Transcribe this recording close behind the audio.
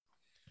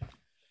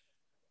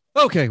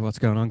Okay, what's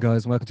going on,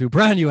 guys? Welcome to a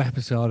brand new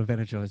episode of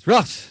Energized.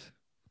 Ross,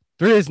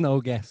 there is no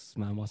guests,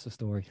 man. What's the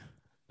story?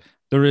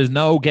 There is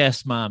no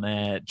guest,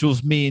 man.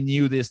 Just me and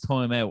you this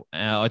time out.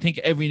 I think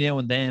every now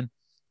and then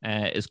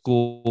it's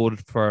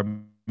good for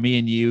me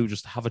and you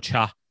just to have a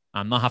chat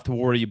and not have to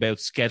worry about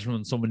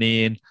scheduling someone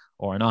in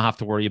or not have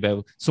to worry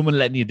about someone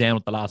letting you down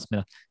at the last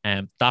minute.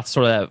 And that's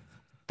sort of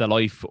the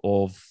life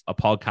of a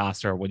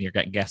podcaster when you're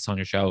getting guests on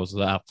your shows as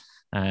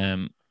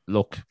well.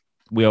 Look,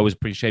 we always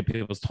appreciate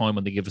people's time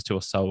when they give us to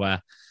us. So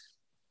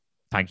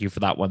thank you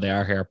for that when they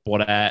are here.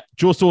 But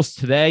just us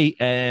today.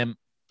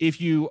 If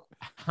you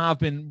have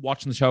been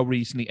watching the show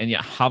recently and you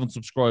haven't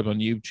subscribed on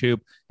YouTube,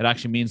 it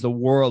actually means the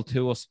world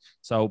to us.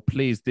 So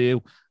please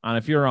do. And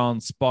if you're on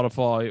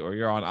Spotify or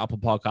you're on Apple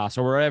Podcasts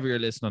or wherever you're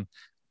listening,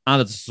 and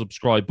there's a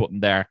subscribe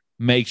button there,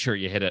 make sure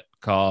you hit it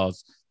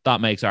because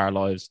that makes our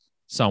lives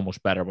so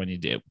much better when you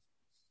do.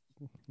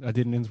 I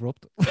didn't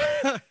interrupt.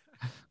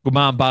 Good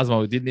man,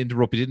 Basmo. Didn't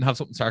interrupt. You didn't have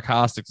something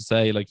sarcastic to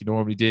say like you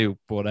normally do.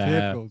 But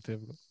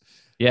Typical.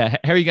 yeah,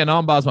 how are you getting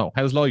on, Basmo?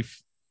 How's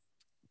life?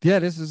 Yeah,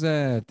 this is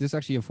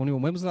actually a funny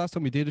one. When was the last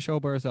time we did a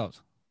show by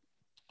ourselves?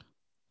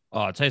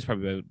 Oh, I'd say it's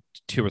probably about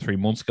 2 or 3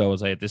 months ago,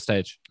 as I at this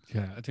stage.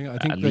 Yeah, I think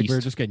At like we're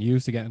least. just getting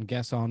used to getting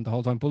guests on the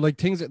whole time. But like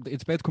things,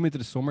 it's about to come into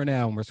the summer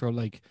now, and we're sort of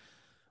like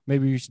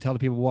maybe we should tell the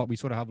people what we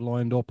sort of have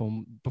lined up.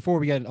 And before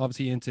we get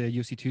obviously into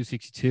UFC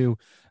 262,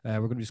 we're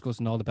going to be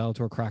discussing all the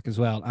Bellator crack as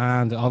well,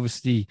 and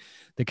obviously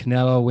the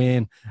Canelo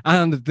win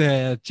and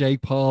the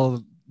Jake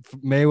Paul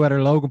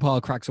Mayweather Logan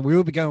Paul crack. So we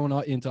will be going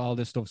into all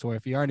this stuff. So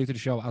if you are new to the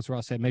show, as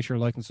Ross said, make sure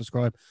to like and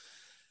subscribe.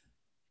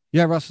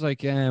 Yeah, Ross,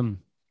 like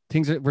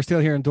things that we're still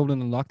here in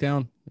Dublin in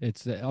lockdown.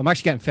 It's I'm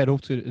actually getting fed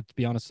up to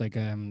be honest. Like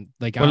Well,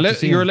 after you're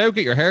seeing allowed to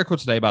get your haircut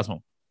today,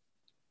 Basmo.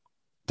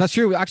 that's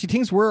true. Actually,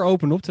 things were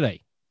opened up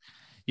today.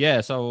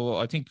 Yeah, so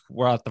I think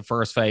we're at the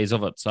first phase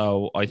of it.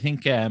 So I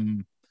think,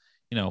 you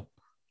know,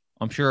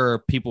 I'm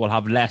sure people will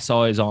have less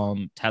eyes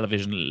on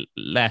television,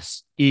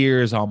 less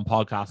ears on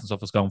podcasts and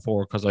stuff as going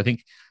forward. Because I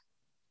think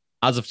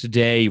as of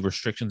today,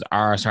 restrictions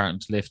are starting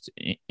to lift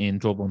in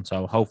Dublin.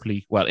 So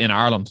hopefully, well, in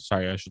Ireland,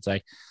 sorry, I should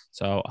say.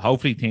 So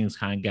hopefully things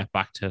can get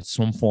back to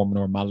some form of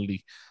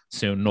normality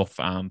soon enough.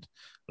 And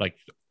like,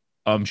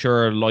 I'm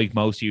sure, like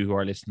most of you who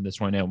are listening to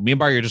this right now, me and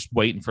Barry are just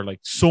waiting for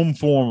like some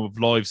form of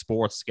live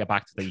sports to get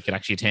back to that you can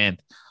actually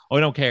attend. I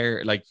don't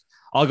care. Like,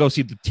 I'll go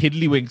see the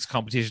Tiddlywinks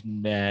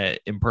competition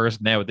in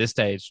person now at this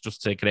stage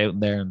just to get out in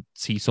there and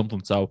see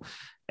something. So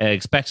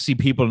expect to see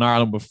people in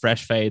Ireland with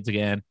fresh fades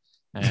again.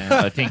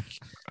 I think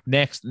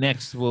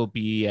next will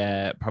be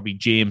probably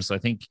James. I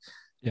think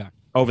Yeah.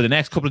 over the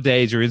next couple of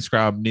days, your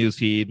Instagram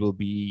newsfeed will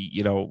be,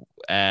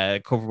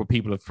 covered with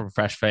people from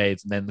fresh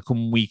fades. And then the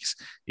coming weeks,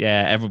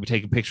 yeah, everyone will be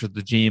taking pictures of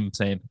the gym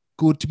saying,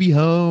 good to be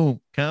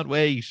home. Can't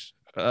wait.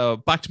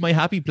 Back to my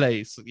happy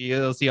place.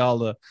 You'll see all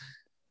the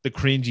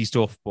cringy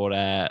stuff.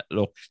 But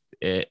look,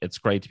 it's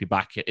great to be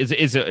back.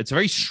 It's a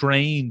very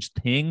strange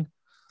thing,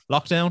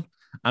 lockdown.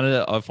 And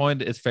I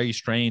find it's very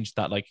strange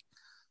that like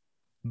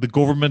the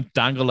government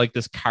dangle like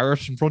this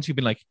carrot in front of you,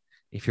 being like,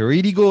 if you're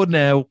really good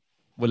now,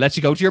 we'll let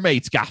you go to your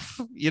mate's gaff.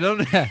 You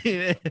know?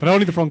 Yeah, but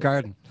only the front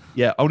garden.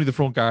 Yeah, only the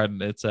front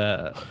garden. It's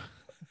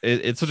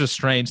such a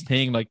strange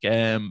thing. Like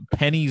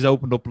Penny's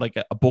opened up like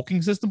a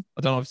booking system.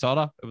 I don't know if you saw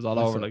that. It was all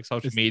over like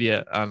social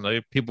media, and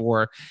like people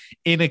were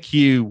in a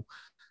queue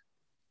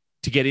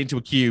to get into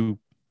a queue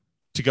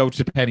to go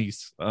to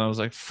Penny's. And I was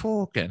like,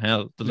 fucking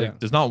hell. Like,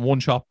 there's not one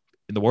shop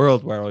in the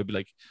world where I'd be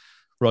like,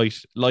 right,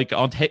 like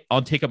on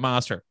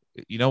Ticketmaster,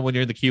 when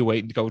you're in the queue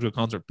waiting to go to a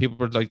concert,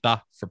 people are like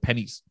that for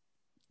pennies.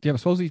 Yeah, I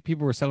suppose these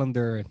people were selling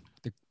their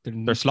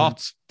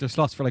slots. Their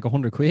slots for like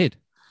 £100.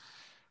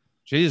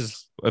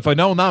 Jesus, if I'd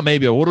known that,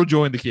 maybe I would have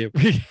joined the queue.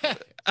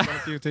 A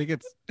few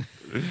tickets.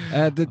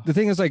 The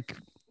thing is, like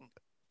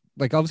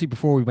obviously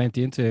before we went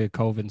into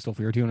COVID and stuff,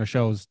 we were doing our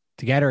shows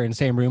together in the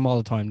same room all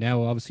the time.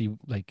 Now, obviously,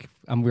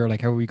 and we were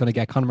like, how are we going to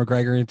get Conor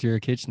McGregor into your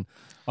kitchen?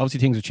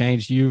 Obviously, things have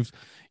changed. You're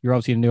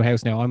obviously in a new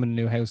house now. I'm in a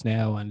new house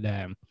now, and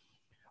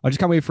I just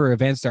can't wait for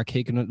events to start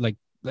kicking, like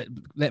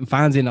letting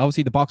fans in.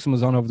 Obviously, the boxing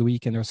was on over the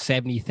weekend. There were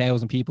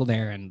 70,000 people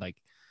there, and like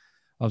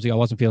obviously I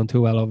wasn't feeling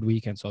too well over the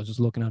weekend, so I was just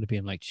looking at it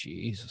being like,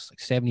 Jesus, like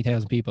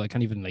 70,000 people. I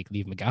can't even like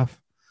leave my gaff.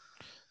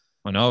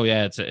 I know,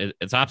 yeah,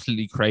 it's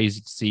absolutely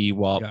crazy to see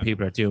what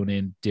people are doing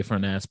in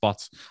different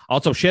spots.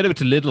 Also, shout out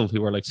to Lidl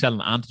who are like selling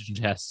antigen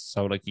tests,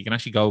 so like you can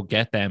actually go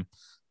get them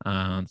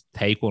and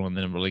take one, and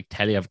then we'll like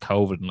tell you have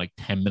COVID in like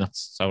 10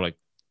 minutes. So like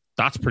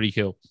that's pretty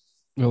cool.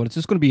 Well, it's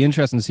just going to be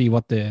interesting to see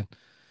what the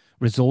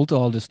result of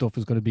all this stuff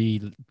is going to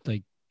be.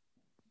 Like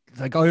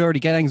I already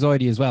get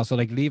anxiety as well, so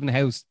like leaving the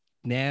house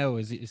now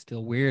is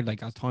still weird.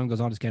 Like as time goes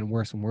on, it's getting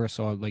worse and worse.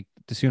 So like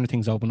the sooner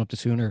things open up, the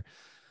sooner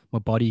my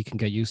body can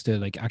get used to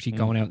like actually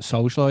going out and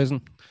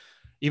socializing.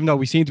 Even though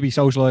we seem to be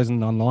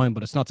socializing online,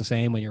 but it's not the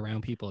same when you're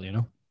around people,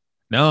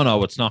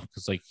 No, it's not,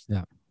 because like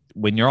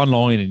when you're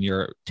online and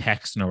you're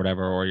texting or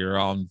whatever, or you're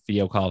on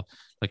video call,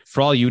 like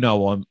for all you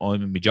know, I'm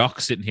in my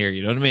jocks sitting here.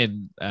 You know what I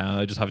mean?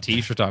 I just have a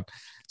t-shirt on.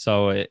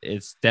 So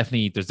there's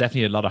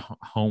definitely a lot of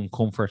home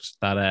comfort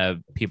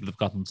that people have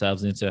got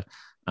themselves into.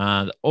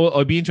 And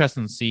I'd be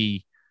interested to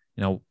see,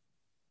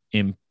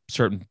 in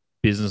certain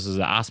businesses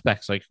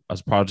aspects, like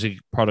as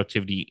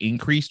productivity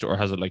increased or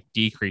has it like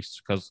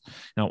decreased? Because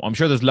I'm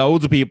sure there's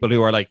loads of people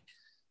who are like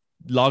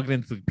logging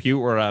into the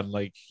computer and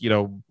like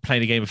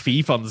playing a game of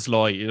FIFA on the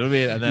sly, you know what I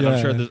mean? And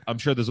then I'm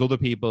sure there's other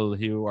people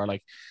who are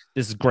like,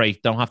 this is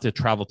great, don't have to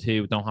travel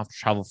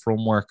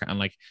from work, and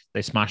like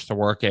they smash their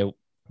workout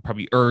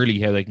probably early,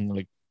 how they can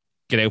like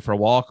get out for a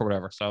walk or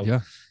whatever. So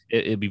Yeah,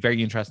 it'd be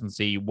very interesting to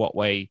see what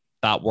way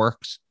that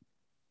works.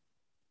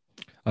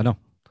 I know.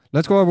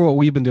 Let's go over what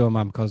we've been doing,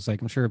 man, because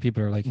like I'm sure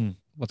people are like, Mm.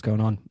 what's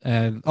going on?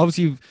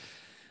 Obviously,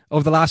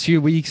 over the last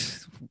few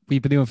weeks,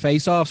 we've been doing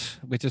face-offs,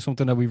 which is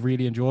something that we've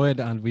really enjoyed,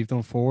 and we've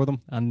done 4 of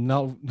them. And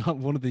not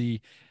one of the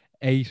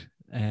 8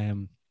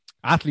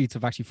 athletes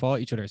have actually fought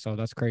each other, so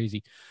that's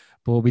crazy.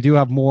 But we do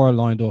have more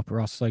lined up,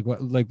 Ross. Like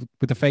with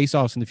the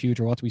face-offs in the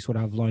future, what do we sort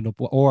of have lined up?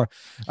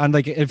 And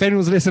like if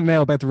anyone's listening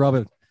now about the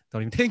Robin,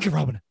 don't even think of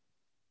Robin.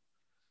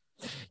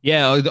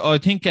 Yeah, I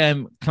think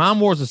Clan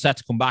Wars is set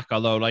to come back,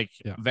 although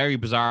very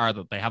bizarre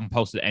that they haven't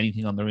posted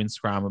anything on their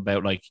Instagram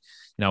about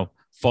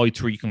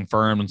fights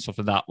reconfirmed and stuff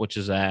like that, which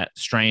is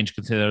strange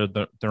considering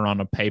they're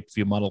on a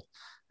pay-per-view model.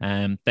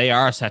 They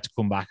are set to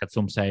come back at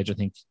some stage. I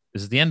think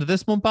is it the end of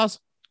this month, Baz?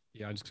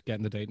 Yeah, I'm just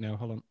getting the date now.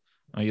 Hold on.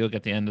 Oh, you'll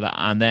get the end of that.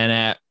 And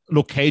then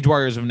look, Cage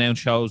Warriors have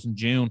announced shows in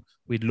June.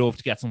 We'd love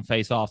to get some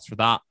face-offs for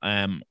that.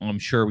 I'm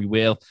sure we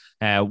will.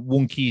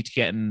 One key to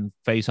getting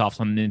face-offs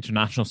on an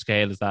international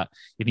scale is that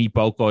you need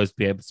both guys to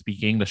be able to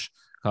speak English,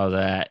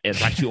 because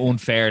it's actually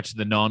unfair to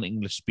the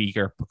non-English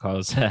speaker,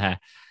 because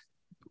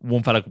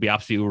one fella could be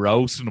absolutely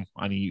roasting them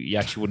and you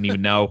actually wouldn't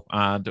even know.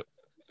 And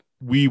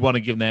we want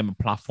to give them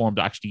a platform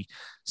to actually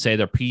say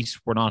their piece.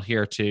 We're not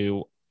here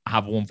to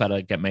have one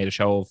fella get made a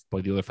show of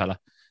by the other fella.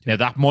 Now,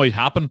 that might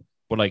happen,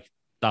 but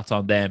that's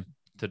on them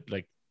to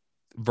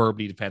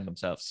verbally defend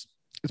themselves.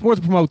 It's more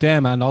to promote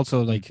them, and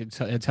also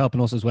it's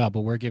helping us as well.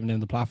 But we're giving them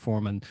the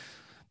platform, and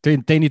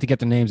they need to get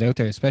their names out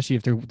there, especially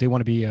if they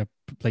want to be a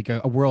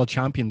world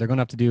champion. They're going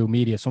to have to do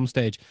media at some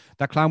stage.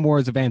 That Clan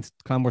Wars event,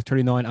 Clan Wars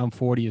 39 and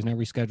 40, is now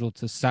rescheduled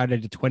to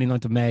Saturday the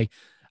 29th of May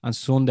and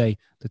Sunday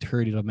the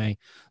 30th of May.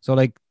 So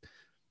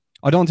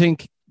I don't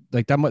think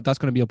that's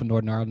going to be up in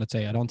Northern Ireland. Let's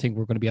say I don't think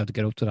we're going to be able to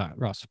get up to that,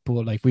 Ross.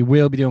 But we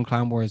will be doing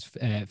Clan Wars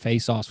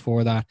face-offs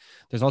for that.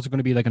 There's also going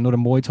to be another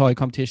Muay Thai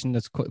competition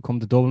that's come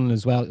to Dublin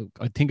as well.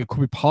 I think it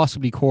could be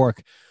possibly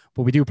Cork,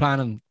 but we do plan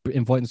on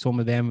inviting some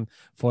of them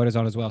fighters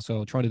on as well.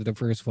 So trying to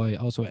diversify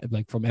also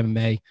from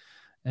MMA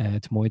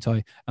to Muay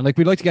Thai, and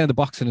we'd like to get into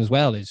boxing as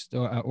well,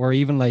 or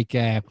even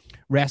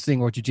wrestling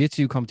or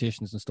jiu-jitsu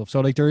competitions and stuff.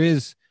 So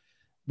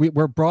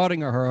we're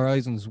broadening our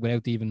horizons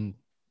without even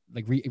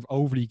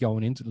overly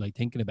going into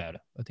thinking about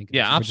it. I think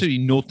absolutely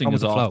nothing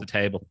is off the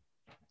table.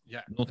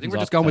 Yeah, I think we're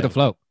just going with the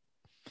flow.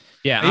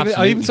 Yeah,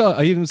 I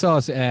even saw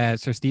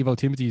Sir Steve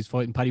O'Timothy's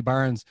fighting Paddy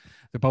Barnes.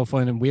 They're both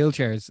fighting in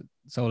wheelchairs,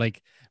 so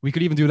we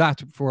could even do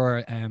that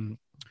for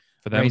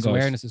raise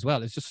awareness as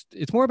well.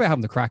 It's more about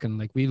having the crack,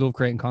 and we love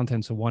creating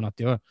content, so why not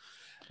do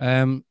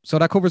it? So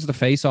that covers the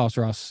face-offs,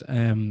 Ross.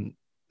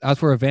 As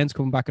for events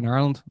coming back in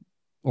Ireland,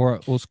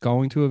 or us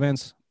going to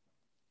events.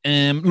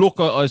 Look,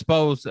 I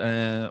suppose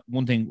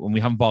one thing, when we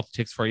haven't bought the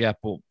tickets for yet,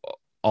 but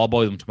I'll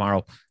buy them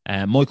tomorrow.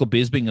 Michael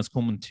Bisping is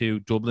coming to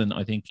Dublin,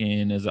 I think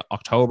is it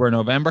October,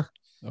 November?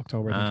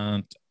 October.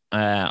 And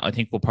I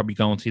think we'll probably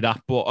go and see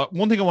that. But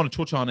one thing I want to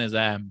touch on is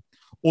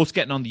us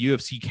getting on the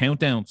UFC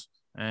countdowns.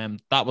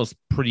 That was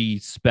pretty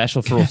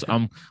special for us.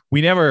 We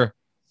never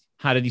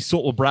had any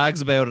subtle brags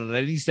about it at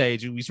any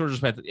stage. We sort of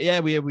just went, yeah,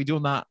 we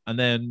doing that, and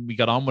then we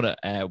got on with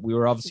it. We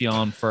were obviously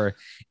on for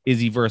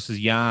Izzy versus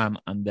Jan,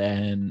 and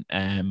then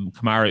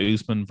Kamaru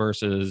Usman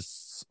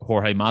versus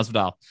Jorge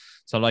Masvidal.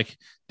 So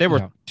they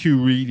were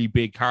 2 really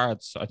big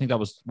cards. I think that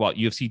was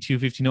UFC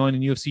 259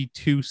 and UFC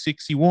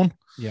 261.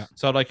 Yeah.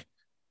 So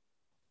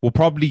we'll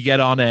probably get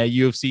on a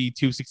UFC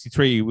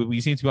 263.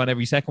 We seem to be on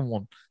every second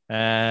one.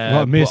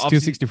 Miss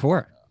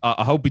 264.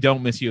 I hope we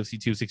don't miss UFC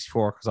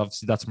 264, because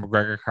obviously that's a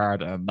McGregor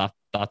card, and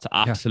that's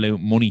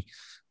absolute money.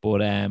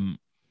 But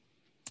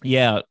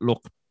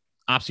look,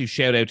 absolute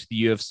shout out to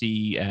the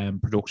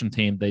UFC production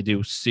team. They do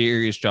a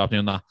serious job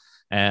doing that.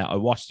 I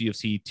watched the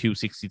UFC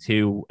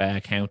 262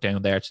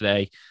 countdown there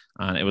today,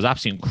 and it was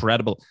absolutely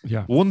incredible.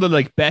 Yeah. One of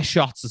the best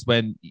shots is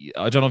when,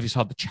 I don't know if you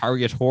saw the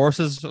chariot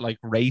horses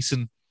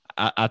racing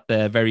at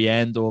the very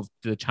end of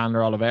the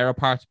Chandler Oliveira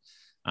part,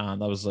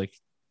 and that was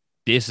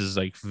this is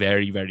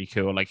very, very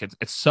cool.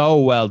 It's so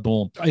well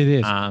done. It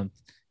is. And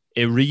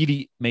it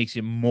really makes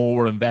you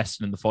more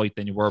invested in the fight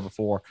than you were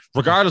before.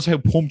 Regardless of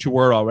how pumped you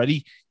were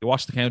already, you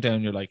watch the countdown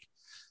and you're like,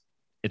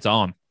 it's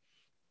on.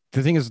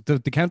 The thing is, the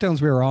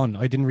countdowns we were on,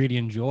 I didn't really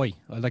enjoy.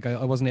 I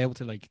wasn't able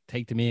to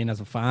take them in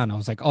as a fan. I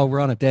was like, oh, we're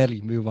on a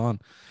deadly, move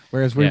on.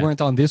 Whereas we weren't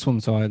on this one,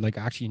 so I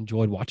actually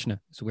enjoyed watching it.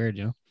 It's weird,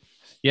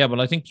 Yeah, but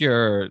I think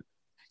you're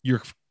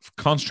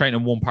concentrating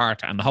on one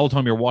part, and the whole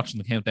time you're watching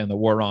the countdown that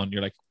we're on,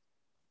 you're like,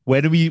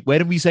 when are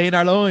we saying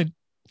our line?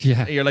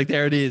 Yeah. And you're like,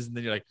 there it is. And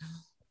then you're like,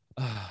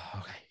 oh,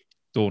 okay,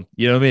 done.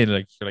 You know what I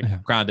mean? You're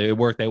like, grand, it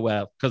worked out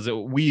well. Because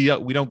we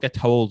don't get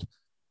told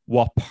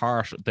what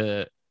part of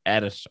the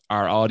edit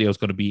our audio is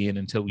going to be in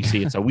until we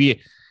see it. So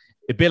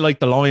a bit like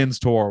the Lions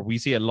tour, we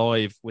see it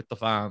live with the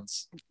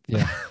fans.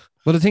 Yeah.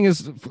 Well, the thing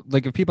is,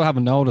 like, if people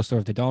haven't noticed or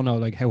if they don't know,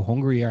 like, how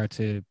hungry we are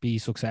to be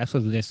successful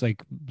at this,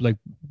 like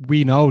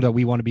we know that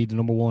we want to be the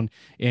number one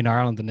in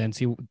Ireland and then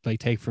see, like,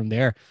 take from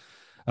there.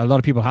 A lot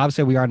of people have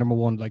said we are number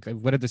one. Like,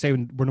 whether they say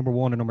we're number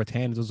one or number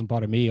 10, it doesn't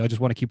bother me. I just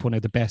want to keep putting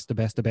out the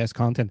best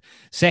content.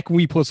 Second,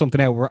 we put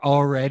something out, we're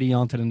already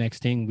on to the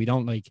next thing. We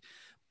don't, like,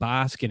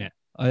 bask in it.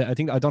 I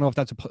think, I don't know if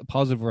that's a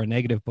positive or a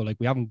negative, but, like,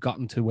 we haven't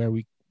gotten to where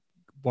we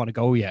want to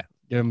go yet.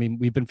 You know what I mean?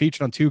 We've been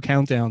featured on 2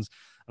 countdowns,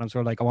 and I'm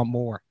sort of like, I want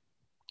more.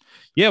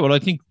 Yeah, well, I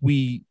think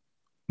we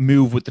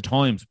move with the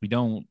times. We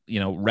don't,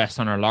 rest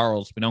on our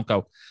laurels. We don't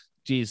go,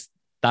 geez,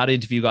 that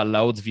interview got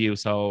loads of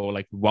views, so,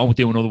 like, we won't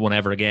do another one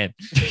ever again.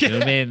 You know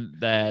what I mean?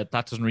 That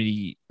doesn't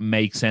really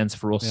make sense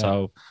for us. Yeah.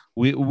 So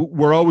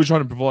we're always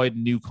trying to provide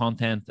new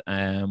content.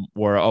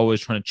 We're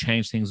always trying to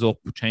change things up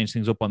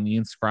on the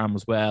Instagram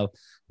as well,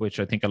 which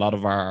I think a lot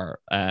of our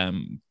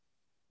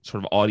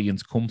sort of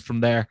audience comes from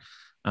there.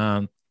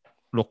 And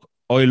look,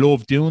 I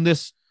love doing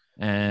this.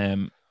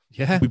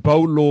 Yeah, we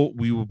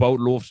would both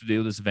love to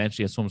do this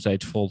eventually at some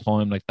stage full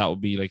time. Like, that would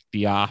be, like,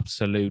 the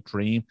absolute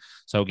dream.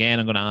 So again,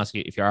 I'm going to ask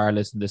you, if you are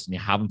listening to this and you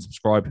haven't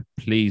subscribed,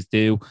 please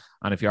do.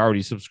 And if you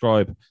already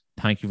subscribed,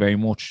 thank you very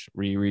much.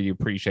 Really, really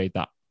appreciate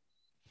that.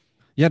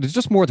 Yeah, there's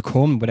just more to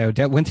come without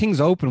doubt. When things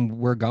open,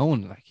 we're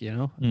going, like,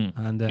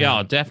 and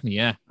yeah, definitely,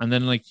 yeah. And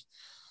then, like,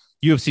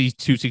 UFC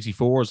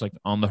 264 is, like,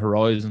 on the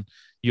horizon.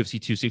 UFC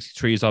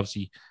 263 is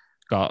obviously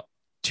got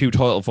 2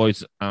 title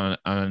fights and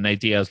an Nate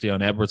Diaz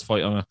Leon Edwards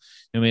fight on it.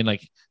 You know what I mean?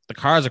 Like, the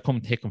cards are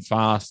coming thick and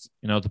fast.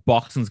 The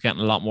boxing's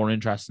getting a lot more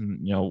interesting.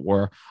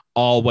 We're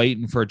all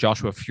waiting for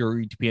Joshua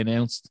Fury to be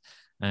announced.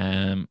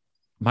 Imagine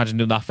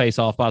doing that face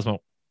off, Basmo.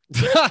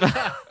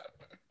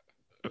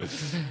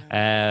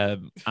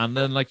 And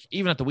then, like,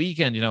 even at the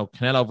weekend,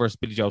 Canelo versus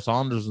Billy Joe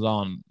Saunders was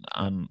on,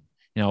 and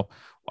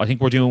I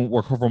think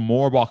we're covering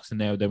more boxing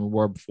now than we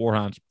were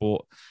beforehand.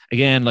 But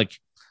again, like,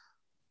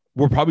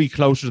 we're probably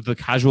closer to the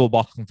casual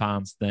boxing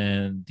fans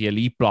than the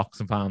elite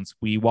boxing fans.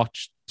 We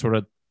watch sort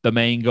of the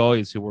main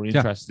guys who we're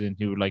interested in,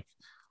 who, like,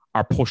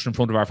 are pushed in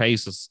front of our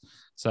faces.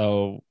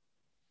 So,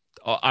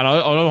 and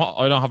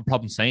I don't have a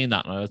problem saying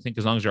that. And I think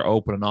as long as you're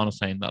open and honest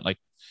saying that, like,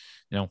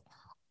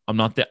 I'm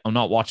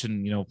not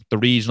watching, the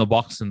regional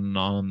boxing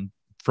on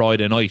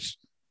Friday night.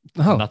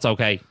 Oh, that's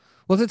okay.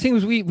 Well, the thing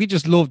was, we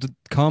just loved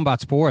combat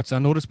sports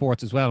and other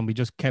sports as well, and we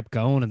just kept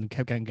going and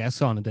kept getting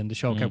guests on, and then the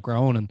show kept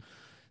growing, and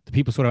the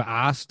people sort of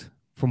asked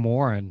for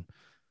more, and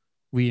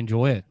we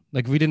enjoy it.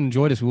 Like, if we didn't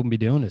enjoy this, we wouldn't be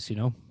doing this,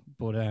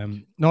 But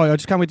no, I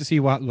just can't wait to see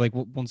what, like,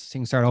 once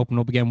things start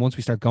opening up again, once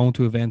we start going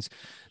to events,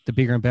 the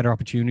bigger and better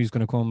opportunities going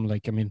to come.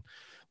 Like, I mean,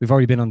 we've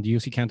already been on the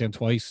UFC countdown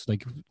twice,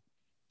 like,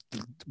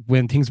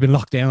 when things have been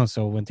locked down.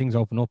 So when things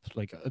open up,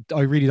 like,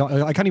 I really don't,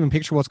 I can't even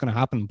picture what's going to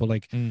happen. But,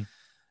 like,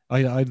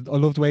 I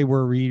love the way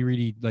we're really,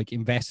 really, like,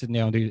 invested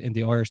now in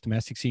the Irish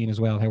domestic scene as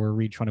well. How we're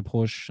really trying to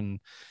push and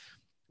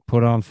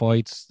put on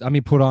fights. I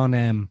mean, put on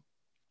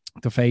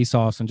the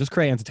face-offs and just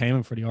create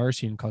entertainment for the Irish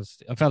scene, because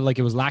I felt like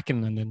it was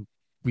lacking, and then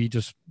we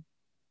just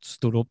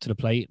stood up to the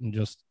plate and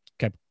just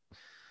kept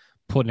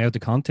putting out the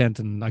content.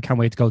 And I can't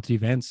wait to go to the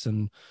events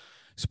and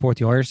support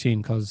the Irish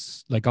scene,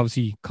 because, like,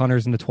 obviously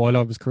Conor's in the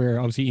twilight of his career.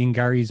 Obviously Ian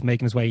Gary's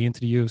making his way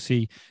into the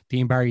UFC.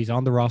 Dean Barry's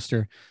on the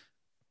roster,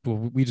 but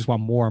we just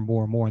want more and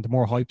more and more. And the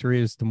more hype there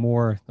is, the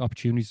more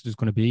opportunities there's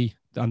going to be,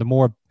 and the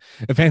more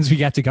events we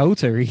get to go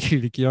to.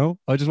 Really,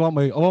 I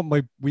want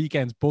my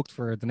weekends booked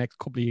for the next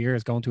couple of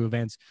years, going to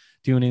events,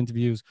 doing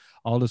interviews,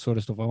 all this sort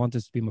of stuff. I want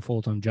this to be my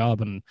full-time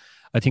job, and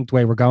I think the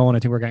way we're going, I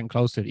think we're getting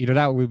close to it. Either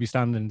that, or we'll be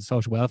standing in the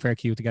social welfare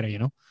queue together.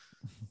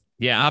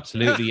 Yeah,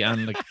 absolutely.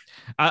 And, like,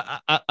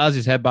 as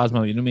you said,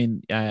 Basmo, you know what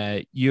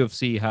I mean?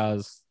 UFC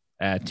has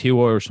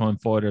 2 Irish time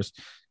fighters.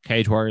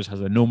 Cage Warriors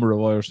has a number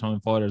of Irish time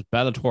fighters.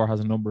 Bellator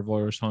has a number of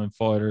Irish time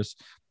fighters.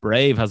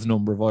 Brave has a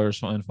number of Irish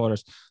time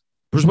fighters.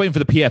 We're just waiting for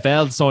the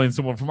PFL to sign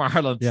someone from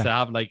Ireland to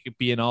have, like,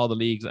 be in all the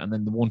leagues and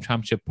then the one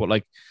championship. But,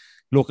 like,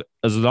 look,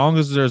 as long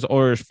as there's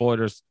Irish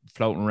fighters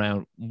floating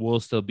around, we'll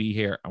still be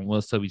here and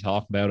we'll still be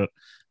talking about it.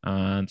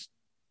 And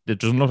it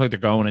doesn't look like they're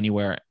going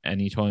anywhere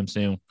anytime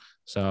soon.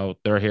 So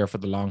they're here for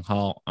the long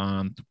haul,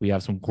 and we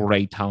have some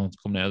great talent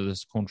coming out of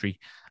this country.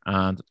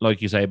 And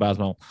like you say,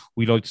 Basmo,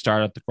 we like to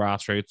start at the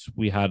grassroots.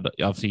 We had,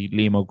 obviously,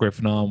 Liam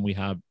O'Griffin on, we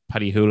had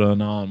Paddy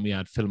Houlihan on, we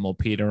had Phil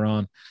Mulpeter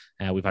on,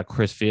 we've had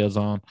Chris Fields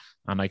on,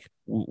 and, like,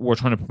 we're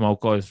trying to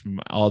promote guys from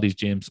all these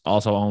gyms.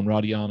 Also Owen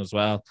Roddy on as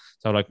well.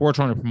 So, like, we're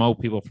trying to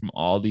promote people from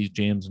all these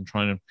gyms and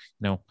trying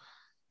to,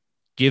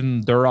 give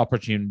them their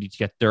opportunity to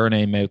get their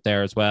name out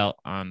there as well.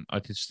 And I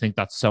just think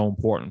that's so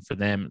important for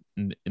them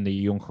in the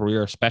young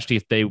career, especially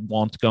if they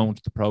want to go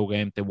into the pro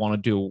game, they want to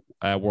do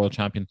a world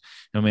champion.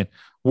 You know what I mean?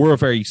 We're a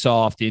very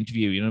soft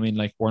interview, you know what I mean?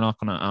 Like, we're not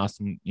going to ask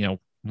them,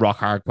 rock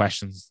hard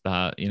questions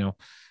that,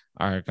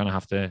 are going to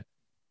have to,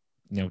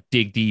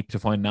 dig deep to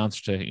find an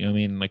answer to, you know what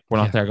I mean? Like, we're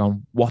not there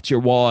going, what's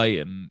your why?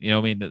 And, you know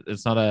what I mean?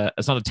 It's not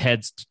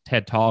a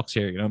TED Talks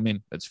here, you know what I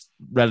mean? It's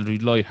relatively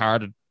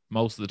lighthearted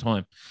most of the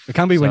time. It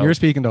can be when So- you're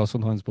speaking though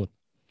sometimes, but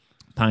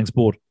Thanks,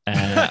 bud.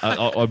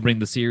 I'll bring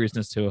the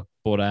seriousness to it.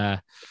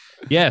 But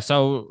yeah,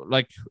 so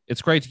like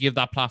it's great to give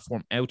that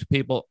platform out to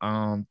people.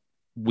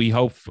 We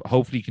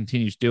hopefully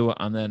continue to do it.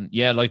 And then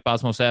yeah, like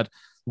Basmo said,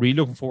 really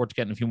looking forward to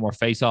getting a few more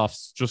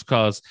face-offs just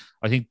because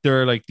I think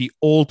they're like the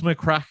ultimate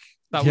crack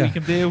that we Yeah.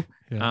 can do.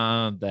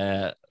 Yeah.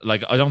 And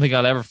like I don't think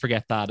I'll ever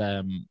forget that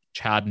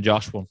Chad and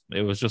Josh one.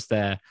 It was just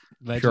pure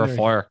Legendary.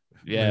 fire.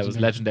 Yeah, it was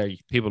Legendary. legendary.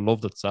 People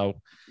loved it.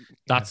 So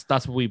that's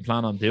what we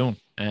plan on doing.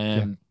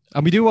 And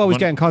we do always One-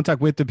 get in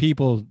contact with the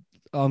people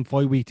on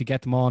fight week to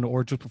get them on,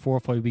 or just before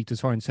fight week to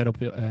try and set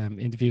up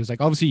interviews.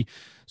 Like obviously,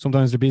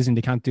 sometimes they're busy and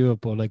they can't do it,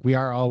 but like we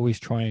are always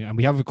trying. And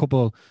we have a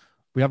couple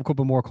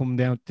more coming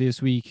down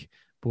this week,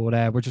 but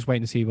we're just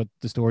waiting to see what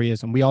the story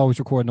is. And we always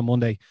record on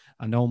Monday,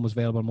 and no one was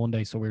available on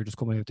Monday, so we were just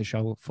coming out to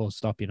show full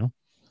stop.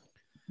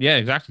 Yeah,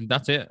 exactly.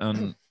 That's it.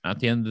 And at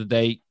the end of the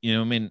day, you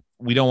know, what I mean,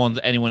 we don't want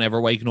anyone ever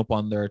waking up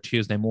on their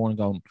Tuesday morning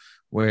going,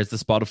 "Where's the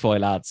Spotify,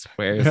 lads?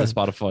 Where's the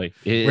Spotify?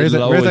 Where's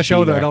that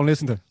show that I don't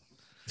listen to?"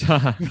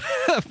 don't?"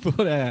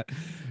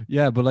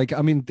 but like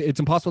I mean, it's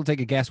impossible to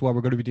take a guess what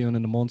we're going to be doing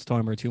in a month's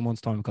time or 2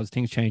 months' time because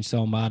things change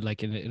so mad.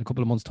 Like in a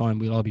couple of months' time,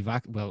 we'll all be I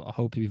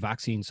hope to be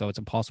vaccinated, so it's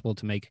impossible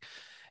to make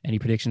any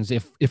predictions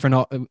if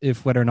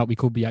whether or not we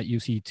could be at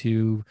UC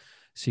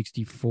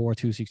 264,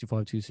 265,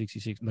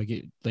 266.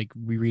 Like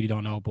we really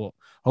don't know, but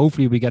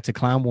hopefully we get to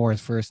Clan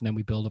Wars first and then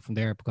we build it from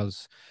there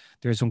because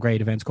there's some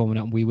great events coming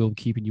up and we will be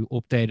keeping you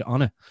updated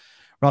on it.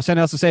 Ross,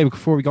 anything else to say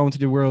before we go into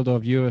the world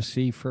of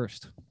UFC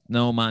first?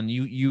 No, man,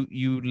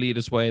 you lead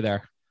us way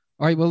there.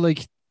 All right, well,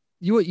 like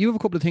you have a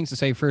couple of things to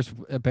say first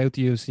about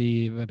the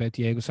UFC, about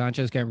Diego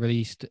Sanchez getting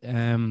released.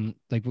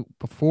 Like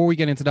before we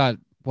get into that,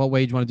 what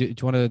way do you want to do?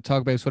 Do you want to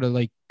talk about sort of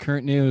like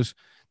current news,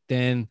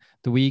 then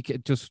the week,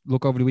 just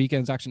look over the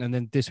weekend's action, and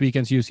then this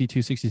weekend's UFC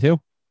 262?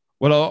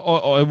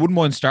 Well, I wouldn't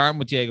mind starting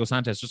with Diego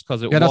Sanchez just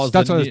because it Yeah, was.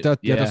 that's what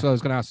I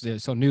was going to ask.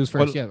 So news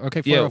first, Well,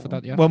 Okay, fire off with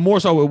that. Yeah. Well, more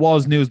so, it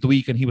was news the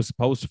week, and he was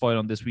supposed to fight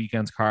on this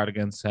weekend's card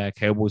against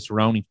Cowboy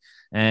Cerrone.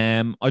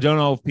 I don't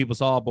know if people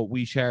saw, but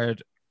we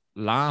shared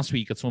last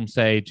week at some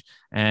stage.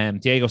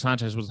 Diego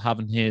Sanchez was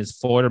having his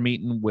fighter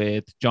meeting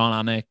with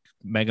John Anik,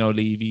 Megan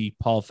O'Leary,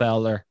 Paul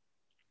Felder,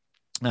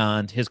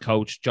 and his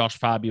coach Josh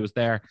Fabia was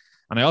there,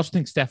 and I also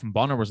think Stephan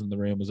Bonner was in the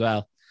room as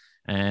well.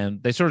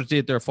 And they sort of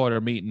did their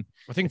fighter meeting.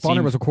 I think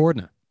Bonner was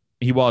recording it.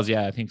 He was,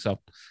 yeah, I think so.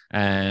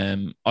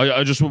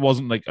 I just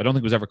wasn't like, I don't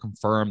think it was ever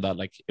confirmed that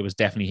like it was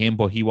definitely him,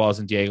 but he was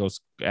in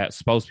Diego's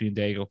supposed to be in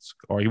Diego's,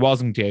 or he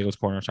was in Diego's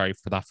corner. Sorry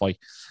for that fight.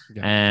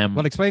 Yeah.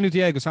 Well, explain who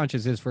Diego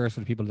Sanchez is first for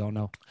the people who don't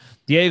know.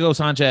 Diego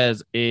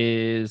Sanchez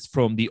is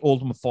from the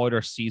Ultimate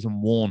Fighter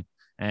season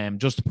 1.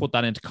 Just to put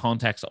that into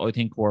context, I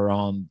think we're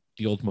on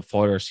the Ultimate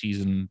Fighter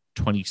season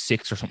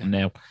 26 or something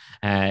now.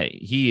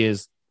 He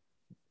is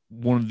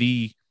one of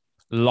the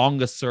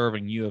longest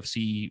serving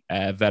UFC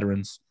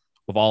veterans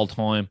of all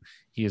time.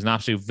 He is an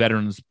absolute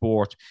veteran in the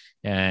sport.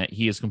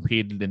 He has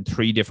competed in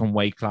 3 different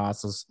weight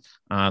classes,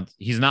 and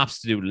he's an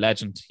absolute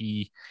legend.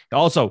 He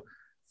also,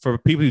 for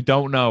people who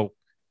don't know,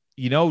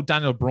 you know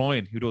Daniel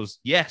Bryan, who does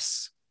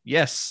yes.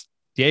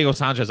 Diego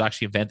Sanchez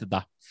actually invented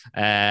that,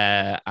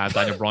 and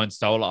Daniel Bryan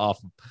stole it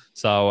off him.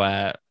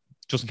 So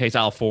just in case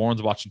Al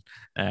Foran's watching,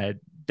 there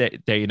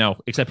you know.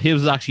 Except his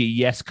was actually a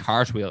yes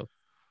cartwheel.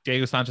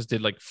 Diego Sanchez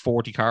did like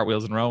 40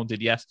 cartwheels in a row and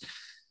did yes.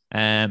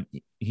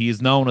 He is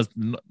known as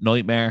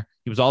Nightmare.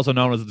 He was also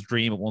known as the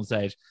Dream at one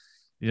stage.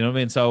 You know what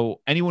I mean?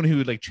 So anyone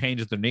who like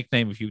changes their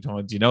nickname a few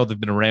times, you know they've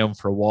been around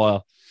for a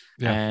while.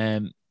 Yeah.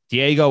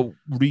 Diego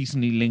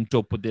recently linked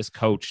up with this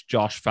coach,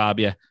 Josh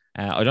Fabia.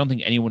 I don't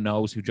think anyone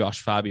knows who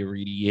Josh Fabia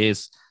really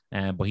is,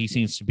 but he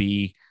seems to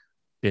be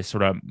this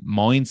sort of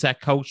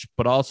mindset coach,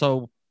 but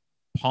also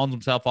pawns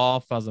himself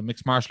off as a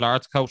mixed martial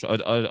arts coach.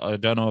 I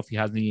don't know if he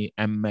has any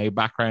MMA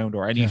background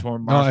or any sort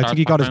of martial arts. I think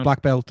he got his background.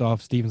 black belt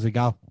off Steven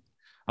Seagal.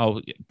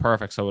 Oh,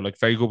 perfect. So like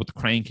very good with the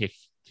crane kick.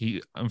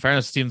 He, in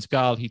fairness to Steven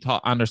Seagal, he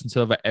taught Anderson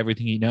Silva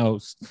everything he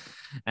knows.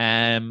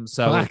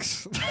 So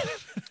Relax.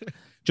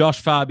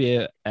 Josh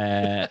Fabia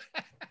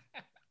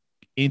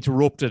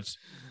interrupted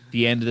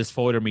the end of this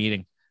fighter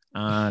meeting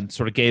and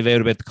sort of gave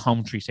out about the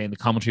commentary, saying the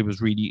commentary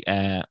was really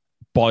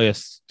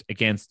biased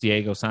against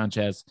Diego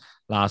Sanchez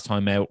last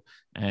time out.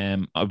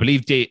 I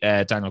believe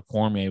Daniel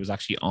Cormier was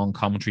actually on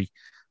commentary,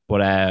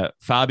 but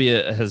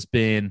Fabia has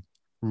been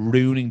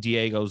ruining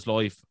Diego's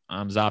life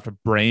and is after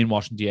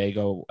brainwashing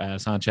Diego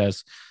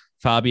Sanchez.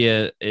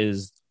 Fabia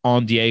is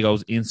on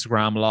Diego's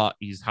Instagram a lot.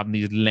 He's having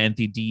these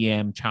lengthy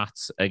DM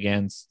chats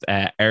against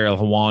Ariel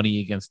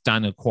Helwani, against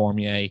Daniel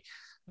Cormier,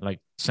 like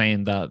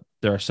saying that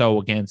they're so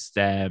against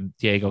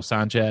Diego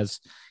Sanchez.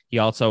 He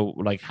also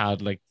like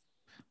had like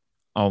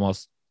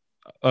almost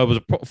it was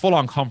a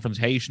full-on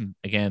confrontation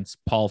against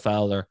Paul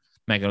Felder,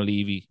 Megan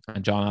O'Leary,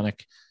 and John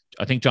Anik.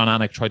 I think John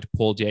Anik tried to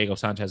pull Diego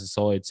Sanchez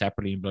aside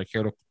separately and be like,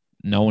 here, look,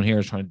 no one here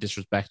is trying to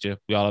disrespect you.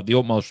 We all have the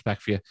utmost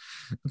respect for you.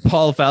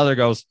 Paul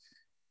Felder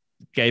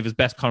gave his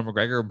best Conor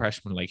McGregor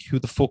impression, like, who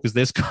the fuck is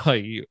this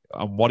guy?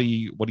 And what are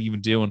you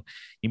even doing?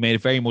 He made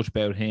it very much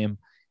about him.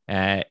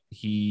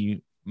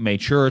 He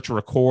made sure to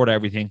record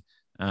everything.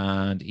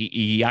 And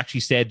he actually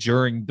said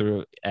during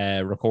the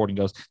recording,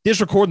 goes,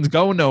 "This recording's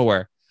going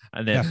nowhere."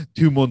 And then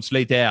 2 months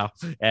later,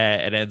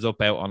 it ends up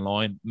out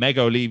online. Meg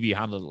O'Leary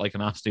handled it like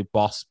an absolute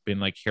boss, being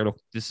like, "Here, look,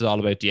 this is all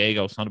about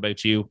Diego. It's not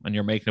about you, and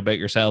you're making it about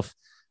yourself,"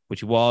 which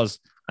he was.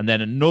 And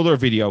then another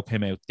video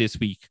came out this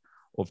week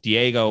of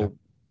Diego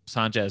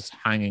Sanchez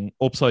hanging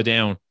upside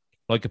down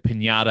like a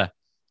piñata.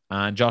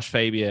 And Josh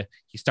Fabia,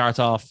 he starts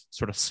off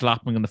sort of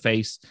slapping in the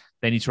face.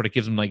 Then he sort of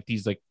gives him like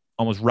these like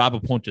almost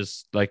rabbit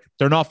punches. Like,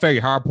 they're not very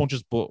hard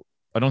punches, but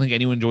I don't think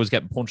anyone enjoys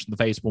getting punched in the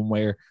face one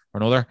way or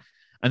another.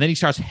 And then he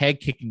starts head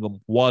kicking him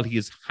while he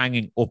is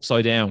hanging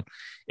upside down.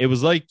 It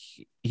was like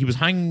he was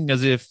hanging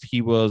as if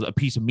he was a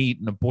piece of meat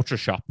in a butcher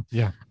shop.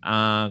 Yeah.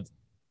 And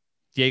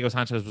Diego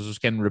Sanchez was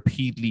just getting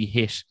repeatedly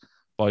hit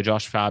by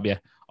Josh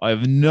Fabia. I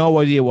have no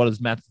idea what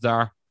his methods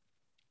are.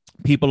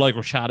 People like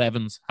Rashad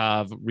Evans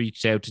have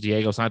reached out to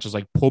Diego Sanchez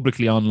like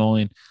publicly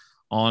online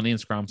on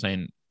Instagram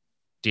saying,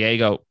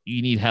 "Diego,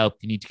 you need help.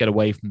 You need to get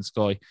away from this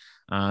guy."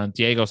 And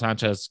Diego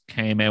Sanchez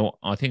came out,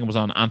 I think it was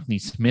on Anthony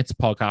Smith's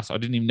podcast. I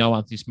didn't even know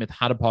Anthony Smith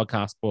had a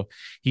podcast, but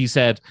he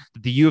said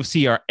that the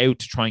UFC are out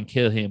to try and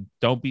kill him.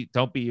 Don't be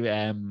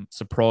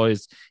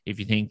surprised if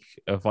you think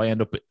if I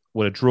end up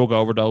with a drug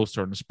overdose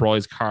or in a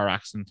surprise car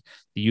accident,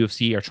 the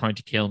UFC are trying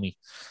to kill me.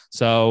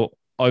 So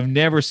I've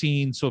never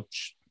seen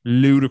such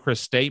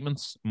ludicrous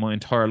statements in my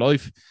entire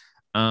life.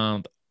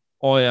 And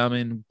I am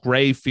in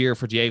grave fear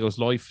for Diego's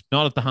life,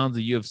 not at the hands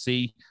of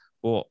UFC,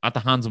 but at the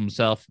hands of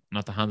himself, and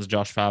at the hands of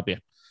Josh Fabia.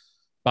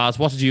 Baz,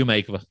 what did you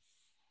make of it?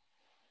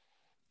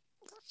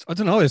 I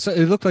don't know. It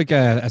looked like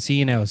a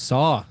scene out of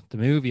Saw, the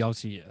movie.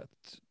 Obviously,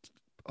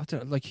 I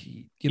don't like.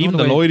 Even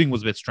the lighting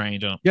was a bit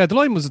strange. Huh? Yeah, the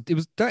lighting was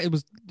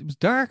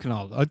dark and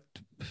all.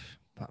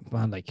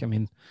 Man, like, I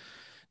mean,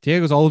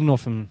 Diego's old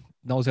enough and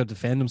knows how to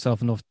defend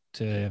himself enough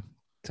to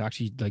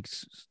actually like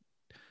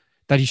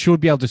that he should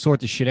be able to sort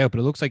this shit out. But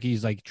it looks like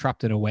he's like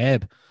trapped in a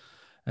web.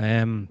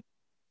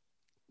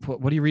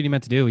 What are you really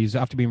meant to do? He's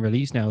after being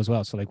released now as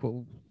well. So like,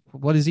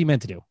 what is he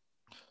meant to do?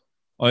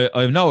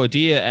 I have no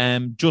idea.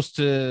 Just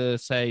to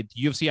say,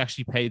 the UFC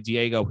actually paid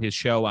Diego his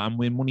show and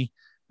win money,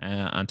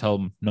 and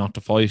told him not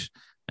to fight.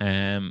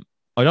 I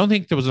don't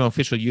think there was an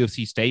official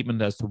UFC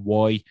statement as to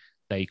why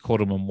they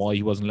cut him and why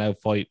he wasn't allowed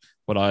to fight,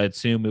 but I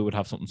assume it would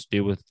have something to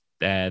do with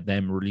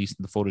them releasing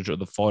the footage of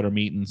the fighter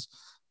meetings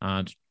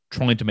and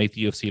trying to make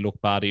the UFC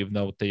look bad, even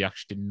though they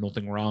actually did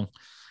nothing wrong.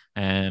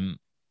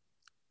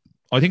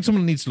 I think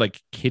someone needs to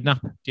like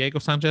kidnap Diego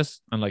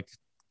Sanchez and like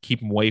keep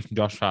him away from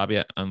Josh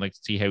Fabia and like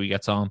see how he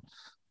gets on.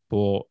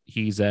 But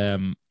he's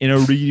in a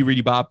really,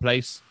 really bad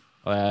place.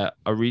 I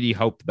really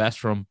hope the best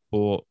for him,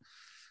 but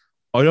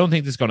I don't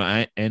think this is going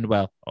to end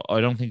well.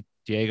 I don't think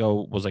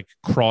Diego was like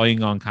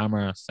crying on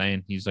camera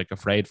saying he's like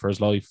afraid for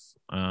his life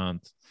and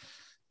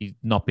he's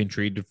not been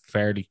treated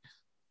fairly.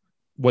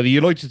 Whether you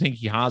like to think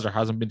he has or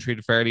hasn't been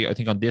treated fairly, I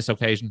think on this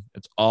occasion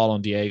it's all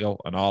on Diego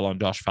and all on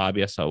Josh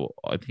Fabia. So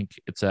I think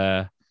it's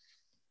a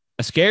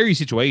scary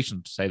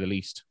situation, to say the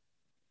least.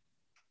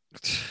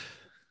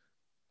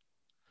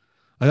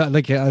 How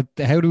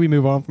do we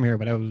move on from here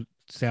without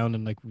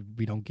sounding like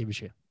we don't give a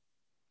shit?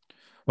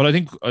 Well, I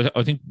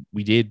think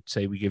we did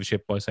say we give a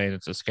shit by saying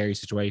it's a scary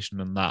situation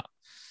and that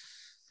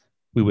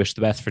we wish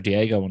the best for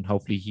Diego and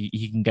hopefully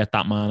he can get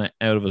that man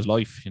out of his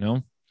life, you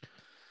know?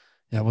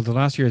 Yeah, well, the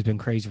last year has been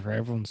crazy for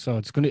everyone, so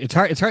it's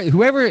hard.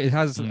 Whoever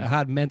has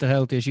had mental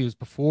health issues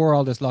before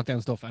all this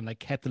lockdown stuff and like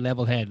kept the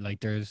level head,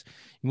 like he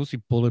must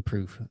be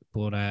bulletproof.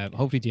 But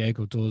hopefully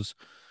Diego does.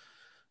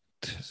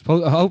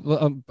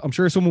 I'm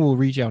sure someone will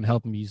reach out and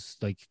help him. He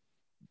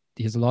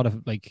has a lot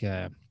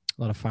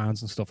of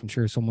fans and stuff. I'm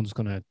sure someone's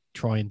gonna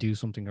try and do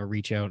something or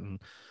reach out and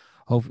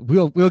hope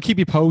we'll keep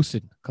you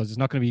posted because it's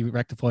not going to be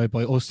rectified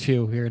by us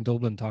two here in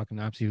Dublin talking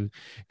absolute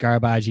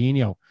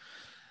garbaginho.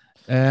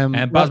 And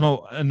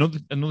Basmo,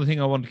 another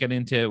thing I wanted to get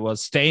into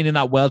was staying in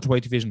that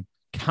welterweight division.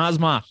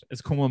 Kazmat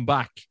is coming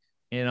back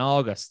in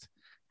August.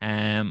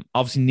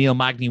 Obviously Neil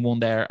Magny won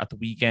there at the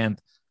weekend,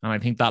 and I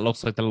think that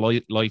looks like the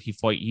lighty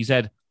fight. He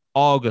said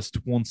August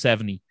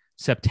 170,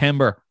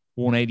 September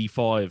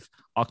 185,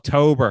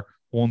 October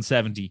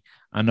 170,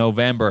 and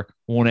November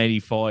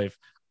 185.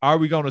 Are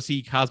we going to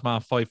see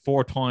Kazmat fight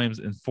 4 times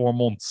in 4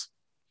 months?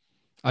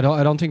 I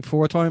don't think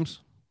 4 times,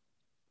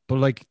 but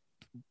like.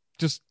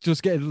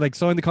 Just get like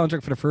sign the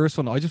contract for the first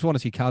one. I just want to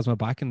see Kazma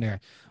back in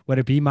there,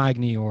 whether it be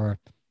Magny or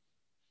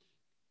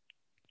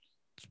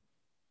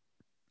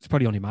it's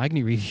probably only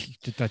Magny really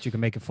that you can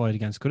make a fight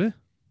against, could it?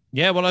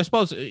 Yeah, well, I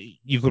suppose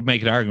you could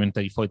make an argument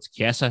that he fights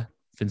Chiesa,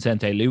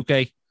 Vicente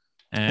Luque.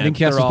 I think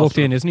Chiesa's booked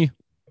in, isn't he?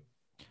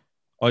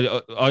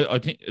 I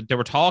think they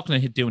were talking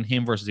of doing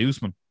him versus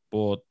Usman,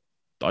 but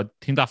I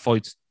think that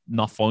fight's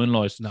not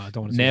finalized. No, I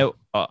don't want to now.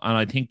 And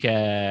I think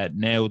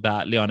now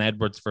that Leon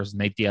Edwards versus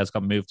Nate Diaz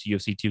got moved to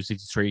UFC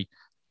 263,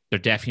 they're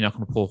definitely not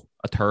going to pull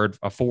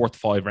a fourth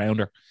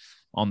 5-rounder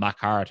on that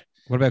card.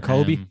 What about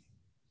Colby?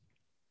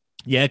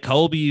 Yeah,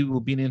 Colby will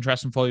be an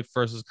interesting fight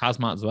versus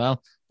Kazmat as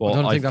well.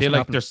 But I feel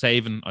like they're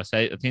saving. I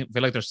feel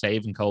like they're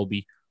saving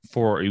Colby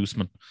for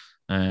Usman.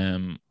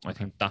 I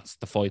think that's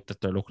the fight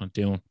that they're looking at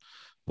doing.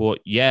 But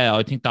yeah,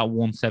 I think that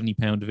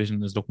 170-pound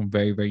division is looking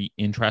very, very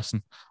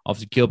interesting.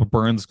 Obviously, Gilbert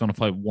Burns is going to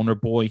fight Wonder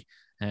Boy.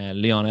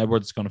 Leon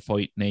Edwards is going to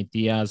fight Nate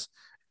Diaz.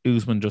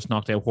 Usman just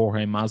knocked out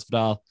Jorge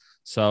Masvidal.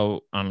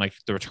 So, and like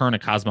the return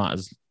of Kazmat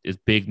is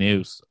big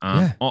news.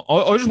 Yeah.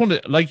 I just want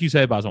to, like you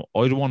said, Basil,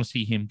 I don't want to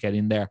see him get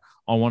in there.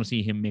 I want to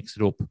see him mix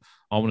it up.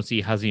 I want to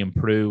see, has he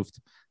improved?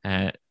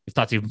 If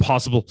that's even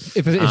possible.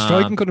 If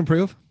striking could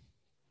improve.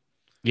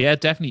 Yeah,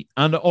 definitely.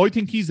 And I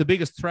think he's the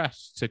biggest threat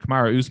to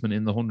Kamaru Usman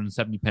in the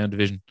 170-pound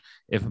division,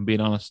 if I'm being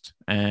honest.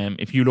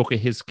 If you look at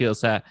his skill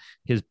set,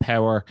 his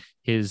power,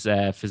 his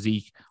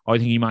physique, I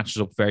think he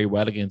matches up very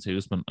well against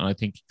Usman. And I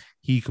think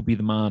he could be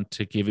the man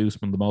to give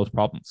Usman the most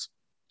problems.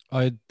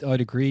 I'd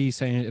agree,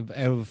 saying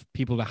out of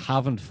people that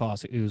haven't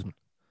fought Usman.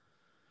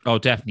 Oh,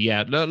 definitely,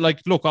 yeah. Like,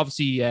 look,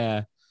 obviously,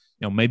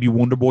 maybe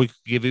Wonder Boy could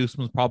give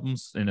Usman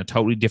problems in a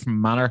totally different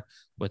manner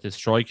with his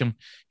striking.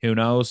 Who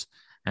knows?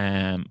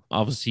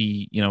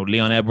 Obviously,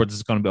 Leon Edwards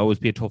is going to always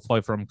be a tough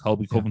fight for him.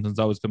 Colby Covington's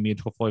always going to be a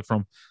tough fight for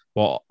him.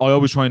 But I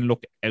always try and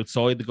look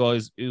outside the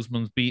guys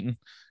Usman's beaten,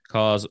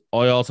 because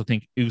I also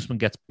think Usman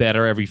gets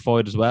better every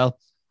fight as well.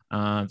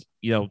 And,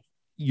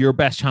 your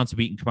best chance of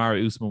beating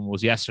Kamaru Usman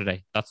was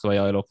yesterday. That's the way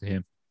I look at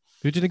him.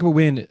 Who do you think will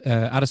win,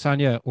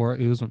 Adesanya or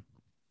Usman?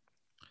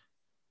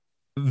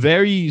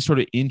 Very sort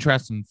of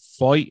interesting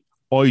fight.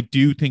 I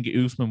do think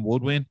Usman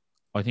would win.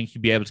 I think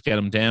he'd be able to get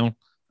him down.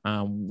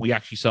 We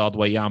actually saw the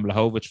way Jan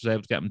Blachowicz was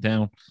able to get him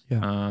down.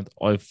 Yeah. And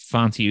I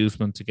fancy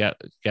Usman to get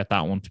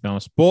that one, to be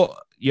honest. But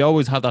you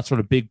always have that sort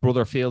of big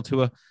brother feel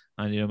to it.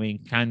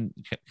 And, can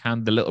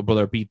the little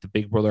brother beat the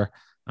big brother?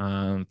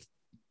 And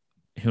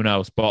who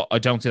knows? But I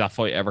don't see that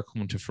fight ever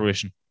coming to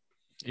fruition.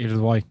 Either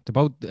do I. They're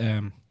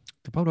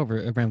both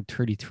over around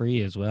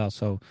 33 as well.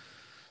 So,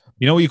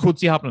 what you could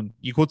see happening?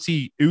 You could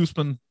see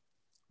Usman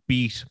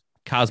beat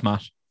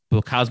Kazmat,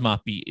 but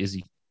Kazmat beat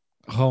Izzy.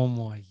 Oh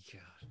my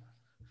God.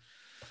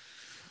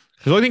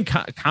 Because I think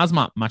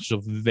Kazmat matches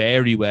up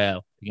very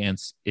well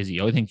against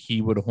Izzy. I think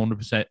he would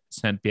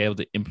 100% be able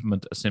to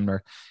implement a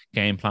similar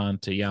game plan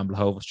to Jan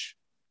Blachowicz.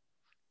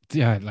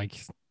 Yeah, like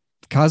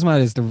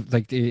Kazmat is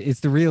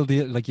it's the real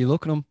deal. Like, you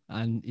look at him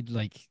and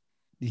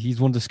he's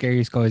one of the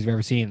scariest guys you've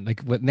ever seen.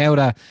 Like, now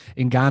that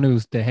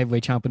Ngannou's the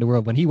heavyweight champ in the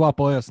world, when he walked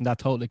by us and that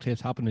total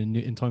eclipse happened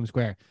in Times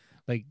Square,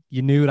 like,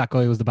 you knew that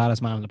guy was the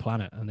baddest man on the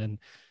planet, and then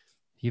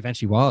he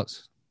eventually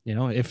was.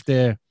 If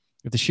the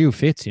shoe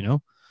fits,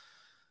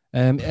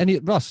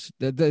 And Ross,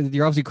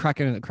 you're obviously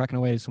cracking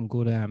away some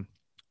good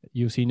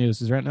UFC news.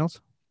 Is there anything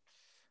else?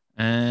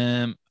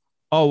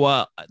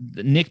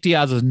 Nick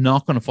Diaz is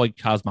not going to fight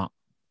Kazmat.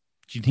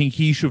 Do you think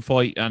he should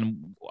fight?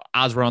 And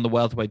as we're on the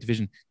welterweight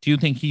division, do you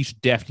think he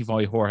should definitely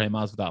fight Jorge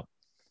Masvidal?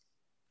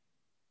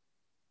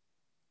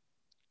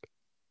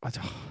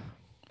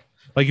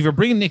 Like, if you're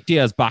bringing Nick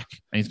Diaz back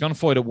and he's going to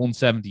fight at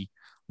 170,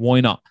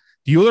 why not?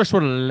 The other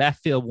sort of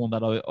left field one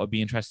that I'd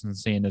be interested in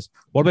seeing is,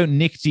 what about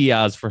Nick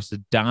Diaz versus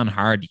Dan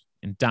Hardy,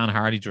 and Dan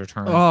Hardy to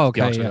return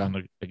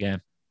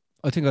again?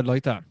 I think I'd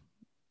like that.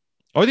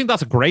 I think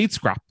that's a great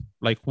scrap.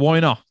 Like,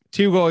 why not?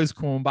 Two guys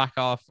coming back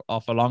off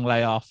a long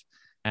layoff.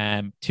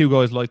 Two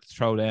guys like to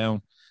throw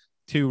down.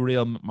 Two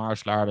real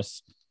martial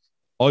artists.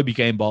 I'd be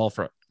game ball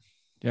for it.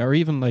 Yeah, or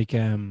even like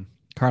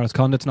Carlos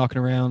Condit's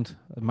knocking around.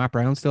 Matt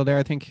Brown's still there,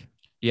 I think.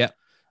 Yeah.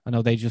 I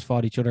know they just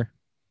fought each other.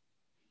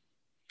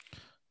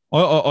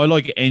 I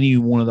like any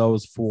one of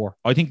those four.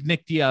 I think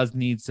Nick Diaz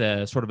needs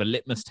a sort of a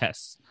litmus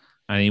test.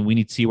 I mean, we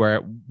need to see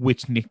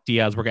which Nick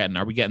Diaz we're getting.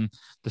 Are we getting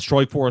the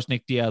Strikeforce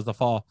Nick Diaz that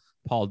fought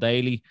Paul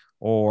Daly,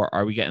 or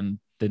are we getting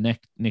the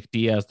Nick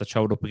Diaz that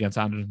showed up against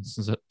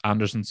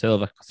Anderson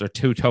Silva? Because they're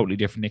two totally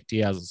different Nick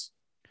Diazes.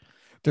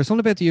 There's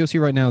something about the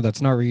UFC right now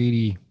that's not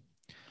really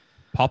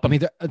popping. I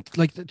mean,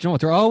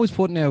 they're always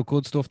putting out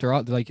good stuff. They're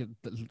all, like,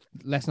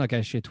 let's not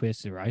get shit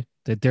twisted, right?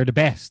 They're the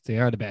best. They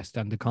are the best,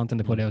 and the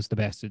content they put out is the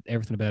best.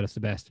 Everything about it's the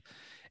best.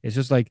 It's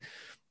just like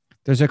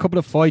there's a couple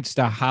of fights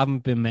that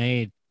haven't been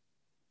made.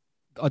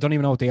 I don't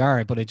even know what they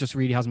are, but it just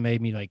really hasn't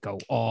made me like go,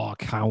 oh,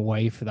 can't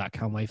wait for that.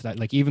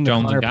 Like, even the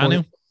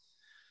Ngannou.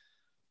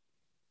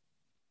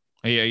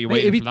 Are you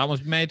waiting for that one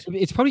to be made?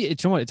 It's probably,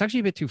 it's actually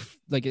a bit too,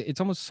 like,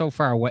 it's almost so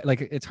far away. Like,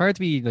 it's hard to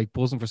be like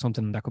buzzing for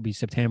something that could be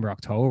September,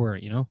 October,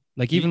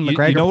 Like, even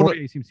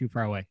McGregor seems too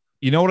far away.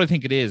 You know what I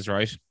think it is,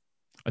 right?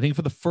 I think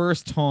for the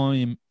first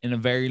time in a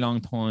very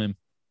long time,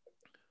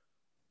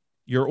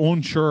 you're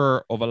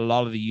unsure of a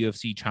lot of the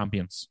UFC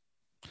champions.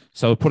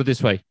 So put it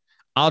this way.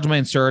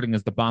 Aljamain Sterling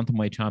is the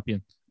bantamweight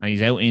champion, and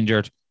he's out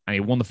injured, and he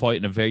won the fight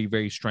in a very,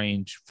 very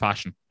strange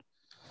fashion.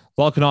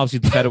 Volkanovski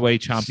is the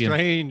featherweight champion.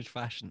 Strange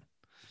fashion.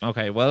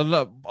 Okay, well,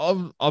 look,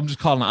 I'm just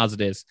calling it as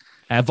it is.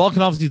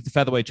 Volkanovski is the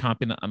featherweight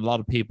champion, and a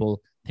lot of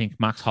people think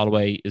Max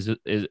Holloway is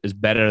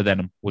better than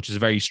him, which is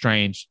very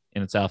strange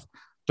in itself.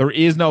 There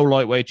is no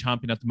lightweight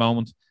champion at the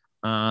moment,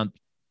 and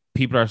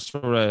people are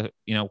sort of,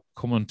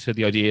 coming to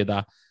the idea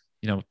that,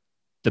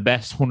 the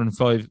best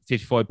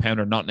 155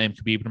 pounder not named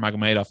Khabib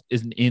Nurmagomedov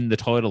isn't in the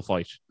title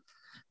fight.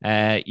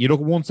 You look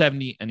at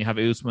 170 and you have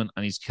Usman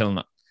and he's killing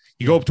it.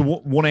 You go up to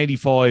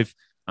 185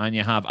 and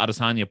you have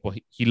Adesanya, but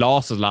he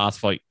lost his last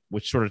fight,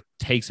 which sort of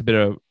takes a bit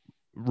of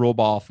rub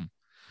off him.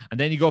 And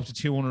then you go up to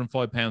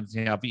 205 pounds,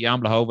 and you have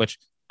Jan Blachowicz,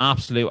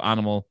 absolute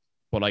animal,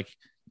 but like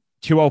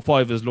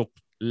 205 has looked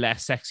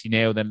less sexy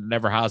now than it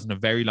ever has in a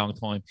very long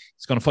time.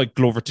 He's going to fight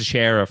Glover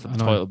Teixeira for the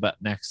title bet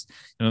next.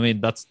 You know what I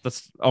mean?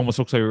 That's almost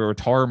looks like a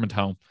retirement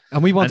home.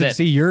 And we wanted to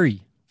see Yuri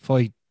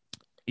fight.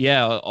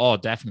 Yeah, oh,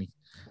 definitely.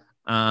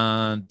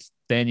 And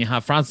then you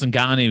have Francis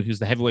Ngannou, who's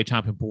the heavyweight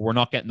champion, but we're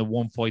not getting the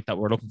one fight that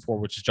we're looking for,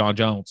 which is John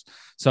Jones.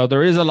 So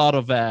there is a lot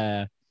of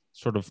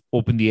sort of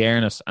up in the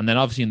airness. And then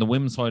obviously in the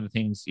women's side of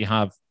things, you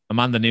have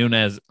Amanda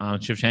Nunes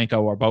and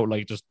Shevchenko are both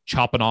like just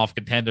chopping off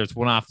contenders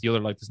one after the other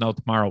like there's no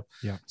tomorrow.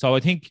 Yeah. So I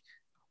think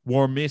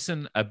we're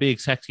missing a big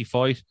sexy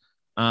fight,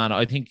 and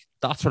I think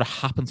that sort of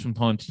happens from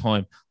time to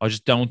time. I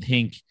just don't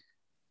think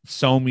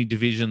so many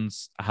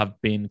divisions have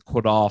been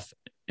cut off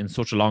in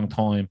such a long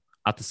time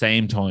at the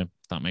same time,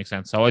 if that makes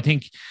sense. So I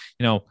think,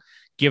 you know,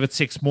 give it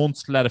 6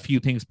 months, let a few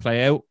things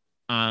play out,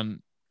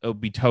 and it'll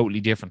be totally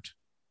different.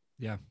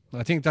 Yeah,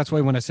 I think that's why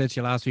when I said to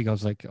you last week, I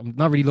was like, I'm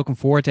not really looking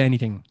forward to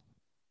anything.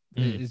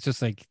 It's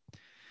just like,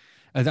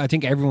 I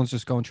think everyone's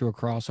just going through a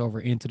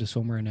crossover into the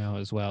summer now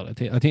as well. I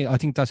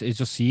think that's, it's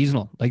just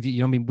seasonal. Like, you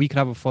know what I mean? We could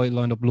have a fight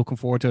lined up, looking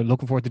forward to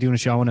doing a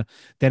show, and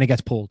then it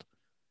gets pulled.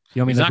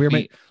 You know what I mean?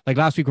 Exactly. Like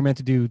last week we were meant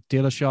to do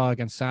Dillashaw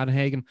against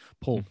Sandhagen,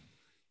 pulled.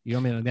 You know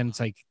what I mean? And then it's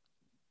like,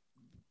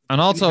 and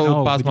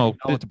also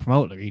Basmo, to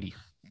promote it, really.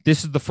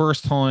 This is the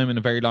first time in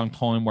a very long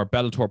time where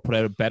Bellator put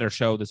out a better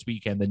show this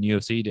weekend than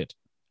UFC did.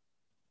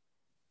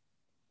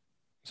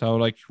 So,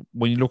 like,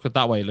 when you look at it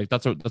that way, like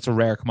that's a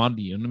rare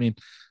commodity. You know what I mean?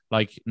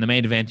 Like in the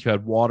main event, you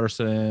had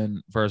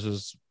Waterson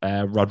versus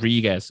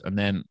Rodriguez, and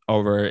then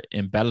over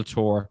in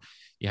Bellator,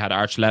 you had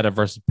Archuleta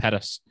versus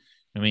Pettis.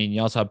 I mean,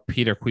 you also have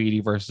Peter Queally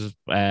versus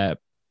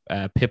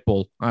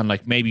Pitbull, and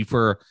like maybe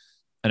for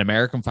an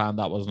American fan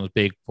that wasn't as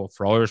big, but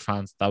for Irish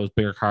fans that was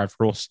bigger card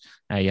for us.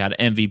 You had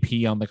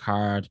MVP on the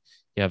card,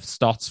 you have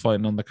Stotts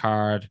fighting on the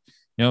card.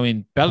 You know what I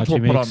mean?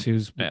 Bellator put on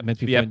who's meant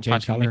to be fighting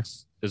James Keller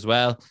as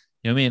well.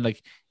 You know what I mean?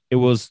 Like it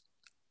was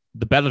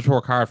the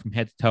Bellator card from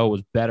head to toe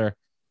was better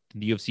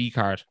than the UFC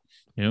card.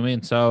 You know what I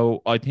mean?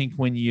 So I think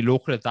when you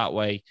look at it that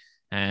way,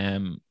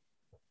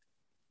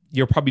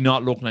 you're probably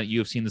not looking at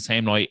UFC in the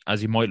same light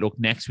as you might look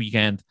next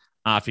weekend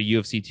after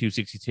UFC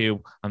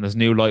 262 and there's a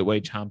new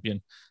lightweight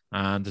champion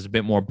and there's a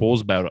bit more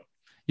buzz about it.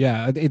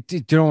 Yeah,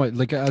 you know,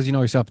 like as you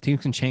know yourself,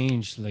 teams can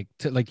change. Like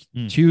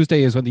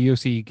Tuesday is when the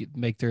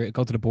UFC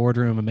go to the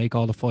boardroom and make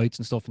all the fights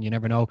and stuff, and you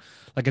never know.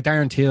 Like a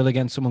Darren Till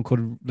against someone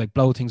could like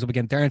blow things up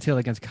again. Darren Till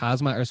against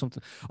Kazma or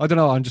something. I don't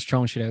know. I'm just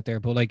throwing shit out there,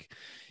 but like,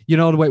 you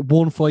know, the way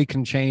one fight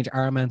can change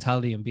our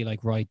mentality and be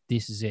like, right,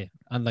 this is it.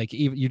 And like,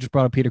 even you just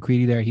brought up Peter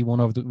Queally there. He won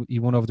over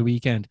the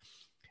weekend,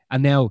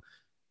 and now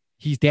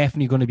he's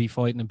definitely going to be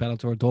fighting in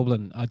Bellator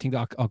Dublin. I think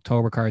the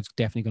October card's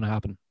definitely going to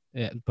happen.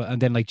 Yeah, and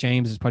then like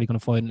James is probably going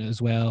to fight in it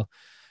as well.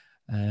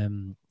 I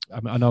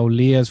know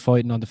Leah's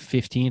fighting on the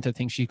 15th. I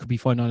think she could be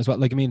fighting on as well.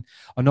 Like, I mean,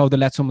 I know they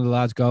let some of the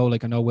lads go.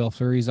 Like, I know Will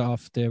Fleury's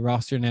off the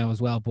roster now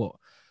as well, but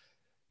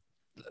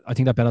I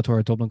think that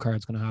Bellator Dublin card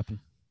is going to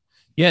happen.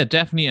 Yeah,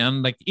 definitely.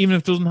 And like, even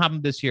if it doesn't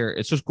happen this year,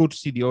 it's just good to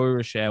see the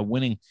Irish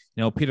winning.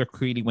 You know, Peter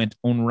Queally went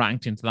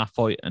unranked into that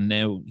fight, and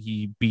now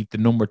he beat the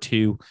number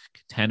 2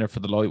 contender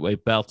for the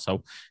lightweight belt.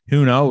 So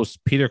who knows?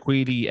 Peter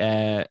Queally,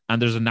 and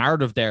there's a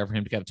narrative there for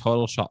him to get a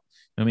title shot.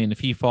 I mean, if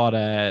he fought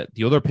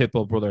the other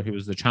Pitbull brother who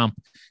was the champ,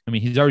 I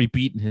mean, he's already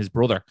beaten his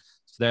brother.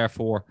 So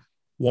therefore,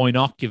 why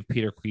not give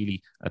Peter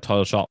Queally a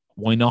title shot?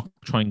 Why not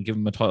try and give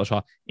him a title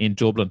shot in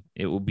Dublin?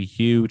 It would be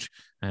huge.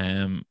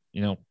 You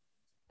know,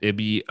 it'd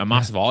be a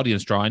massive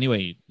audience draw anyway.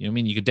 You know what I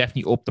mean? You could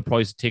definitely up the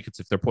price of tickets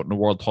if they're putting a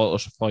world title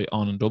fight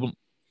on in Dublin.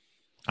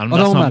 And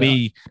that's not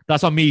me.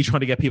 That's not me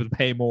trying to get people to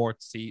pay more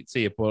to see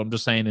it, but I'm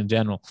just saying in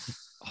general.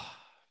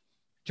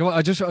 Do you know what?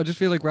 I just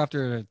feel like we're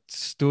after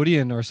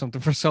studying or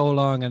something for so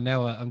long, and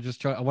now I'm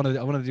just trying. I want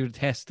to do the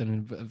test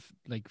and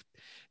like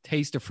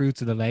taste the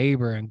fruits of the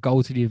labor and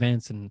go to the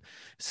events and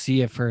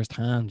see it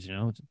firsthand. You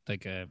know,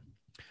 like I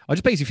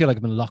just basically feel like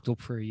I've been locked up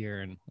for a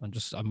year, and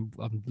I'm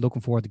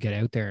looking forward to get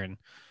out there and.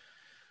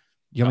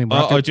 You know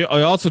what I mean?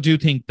 I also do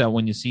think that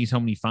when you see so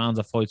many fans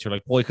at fights, you're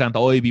like, why can't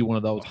I be one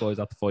of those guys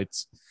at the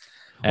fights?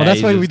 Well,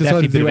 that's why we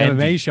decided to do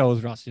MMA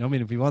shows, Ross. You know what I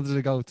mean? If we wanted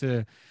to go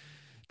to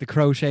the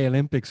Crochet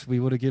Olympics, we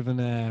would have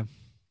given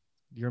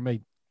your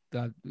mate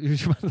that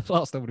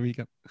lost over the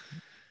weekend.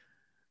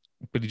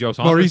 Billy Joe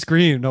Saunders? Maurice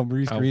Green.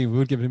 We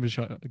would give him a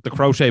shot. The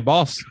Crochet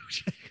Boss.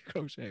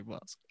 Crochet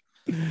Boss.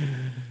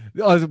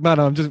 Oh,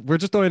 man, we're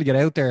just trying to get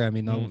out there. I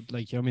mean,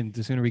 like, you know what I mean?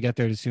 The sooner we get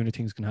there, the sooner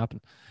things can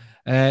happen.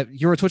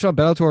 You were touching on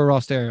Bellator,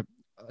 Ross. There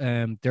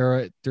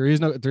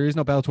is no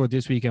Bellator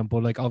this weekend,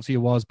 but like obviously it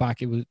was back.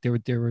 They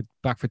were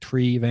back for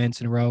 3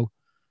 events in a row.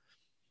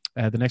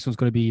 The next one's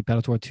going to be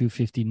Bellator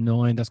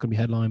 259. That's going to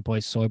be headlined by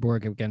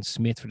Cyborg against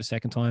Smith for the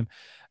second time.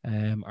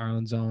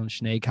 Ireland's own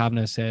Sinead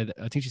Kavanagh said,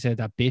 I think she said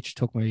that bitch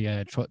took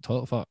my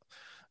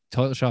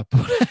title shot,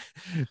 but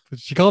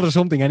she called her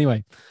something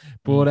anyway.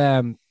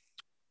 But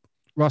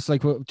Ross,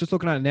 like we're just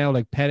looking at it now,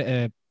 like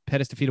Pitbull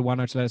Pettis defeated Juan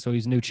Archuleta, so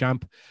he's a new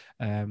champ.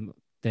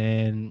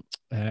 Then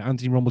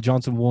Anthony Rumble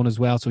Johnson won as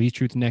well, so he's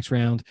through to the next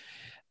round.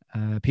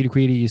 Peter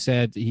Creedy, you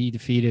said he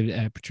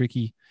defeated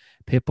Patricky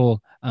Pitbull.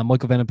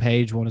 Michael Venom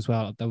Page won as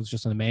well. That was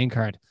just on the main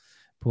card.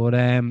 But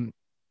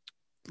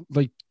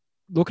like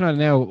looking at it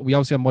now, we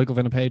obviously had Michael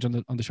Venom Page on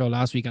the show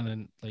last week, and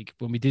then like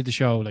when we did the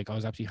show, like I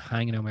was absolutely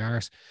hanging out my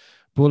arse.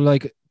 But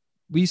like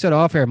we said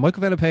off here, Michael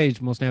Venom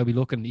Page must now be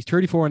looking. He's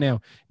 34 now.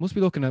 He must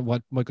be looking at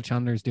what Michael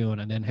Chandler's doing,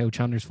 and then how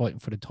Chandler's fighting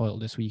for the title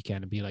this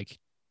weekend, and be like,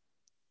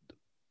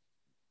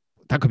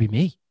 that could be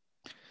me.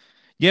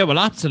 Yeah, well,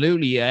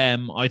 absolutely.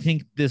 I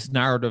think this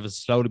narrative is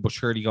slowly but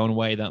surely going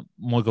away that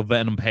Michael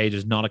Venom Page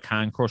is not a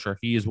can crusher.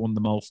 He is one of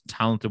the most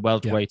talented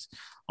welterweights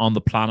on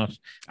the planet.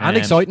 And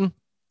exciting.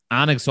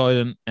 And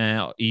exciting.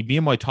 He'd be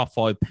in my top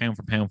 5 pound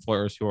for pound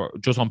fighters who are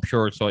just on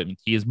pure excitement.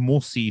 He is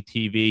must-see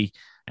TV.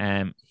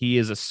 He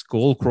is a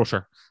skull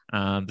crusher.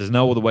 There's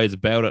no other ways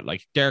about it.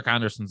 Like Derek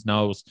Anderson's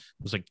nose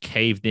was like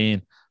caved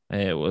in.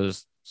 It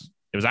was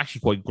actually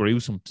quite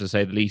gruesome to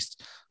say the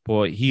least.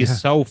 But he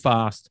is so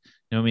fast.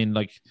 You know what I mean?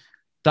 Like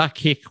that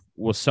kick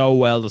was so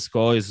well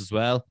disguised as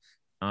well.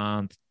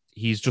 And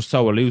he's just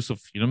so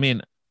elusive. You know what I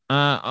mean?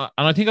 And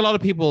I think a lot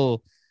of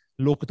people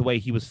look at the way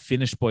he was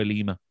finished by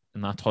Lima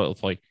in that title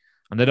fight.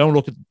 And they don't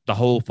look at the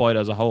whole fight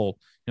as a whole.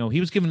 You know, he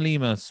was giving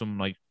Lima some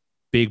like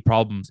big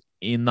problems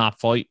in that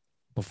fight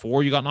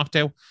before you got knocked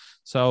out.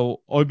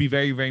 So I'd be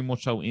very, very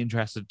much so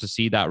interested to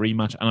see that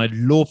rematch. And I'd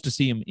love to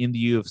see him in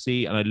the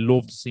UFC, and I'd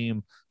love to see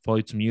him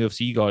fight some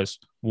UFC guys.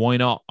 Why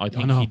not? I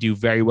think he'd do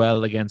very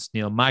well against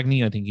Neil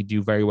Magny. I think he'd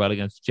do very well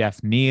against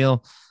Jeff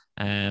Neal.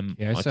 I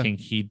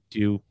think he'd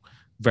do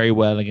very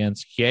well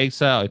against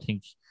Chiesa. I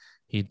think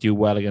he'd do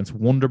well against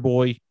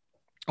Wonderboy.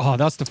 Oh,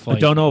 that's the fight. I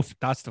don't know if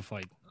that's the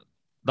fight.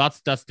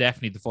 That's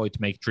definitely the fight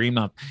to make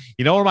Dreamland.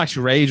 You know what I'm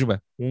actually raging with?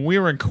 When we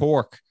were in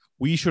Cork,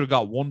 we should have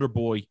got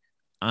Wonderboy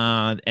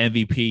and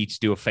MVP to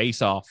do a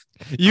face-off.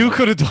 You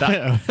could have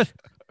done it.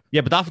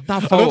 Yeah, but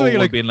that fight would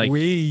have been like...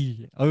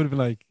 I would have been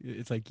like,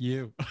 it's like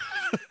you.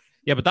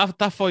 Yeah, but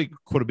that fight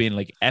could have been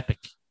like epic.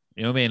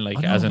 You know what I mean?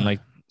 Like, as in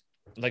like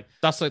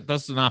that's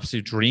an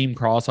absolute dream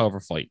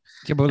crossover fight.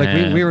 Yeah, but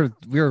like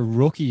we were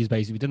rookies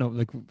basically. We didn't know,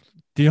 like,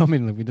 do you know what I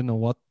mean? Like, we didn't know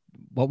what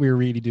we were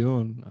really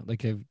doing.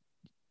 Like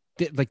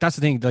that's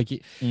the thing. Like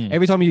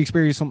every time you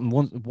experience something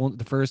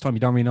the first time,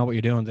 you don't really know what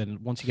you're doing. Then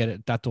once you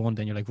get that done,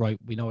 then you're like, right,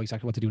 we know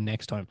exactly what to do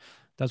next time.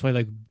 That's why,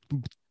 like,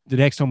 the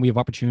next time we have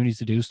opportunities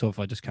to do stuff,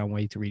 I just can't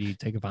wait to really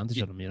take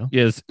advantage of them. You know?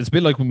 Yeah, it's a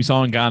bit like when we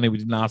saw Ngannou, we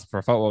didn't ask for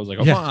a photo. I was like,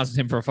 I'm not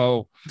asking him for a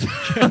photo.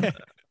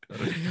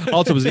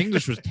 Also, his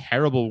English was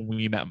terrible when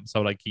we met him.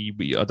 So like I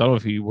don't know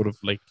if he would have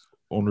like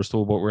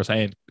understood what we were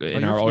saying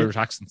in our Irish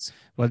accents.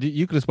 Well,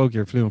 you could have spoke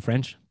your fluent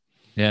French.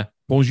 Yeah,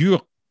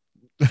 bonjour.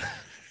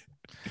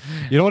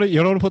 You don't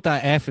want to put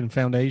that F in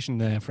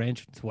foundation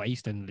French to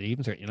waste and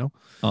leaving cert, you know?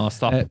 Oh,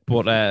 stop.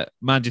 But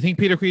man, do you think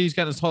Peter Creedy's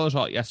getting his title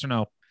shot? Yes or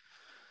no?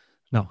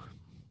 No.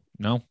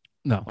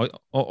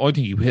 I think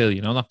he will.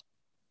 You know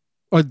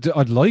that.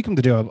 I'd like him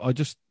to do it.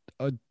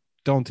 I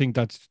don't think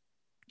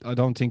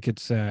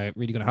it's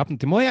really going to happen.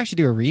 They might actually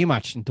do a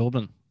rematch in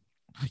Dublin.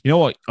 You know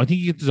what? I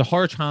think there's a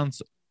higher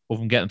chance of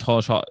him getting a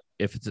title shot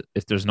if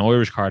there's an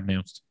Irish card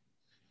announced.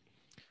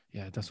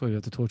 Yeah, that's why we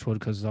have to touch wood,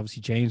 because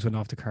obviously James went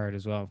off the card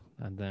as well.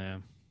 And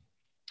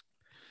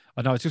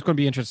I know it's just going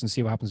to be interesting to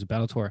see what happens with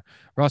Bellator.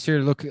 Ross here,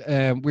 look,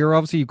 we were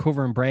obviously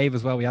covering Brave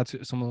as well. We had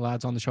some of the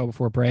lads on the show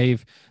before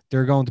Brave.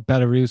 They're going to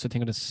Belarus, I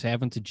think, on the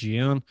 7th of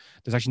June.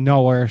 There's actually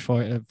no Irish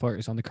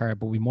fighters on the card,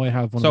 but we might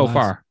have one so of the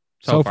lads.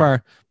 So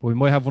far. But we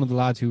might have one of the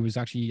lads who is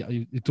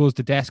actually, it does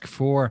the desk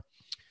for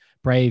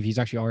Brave. He's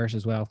actually Irish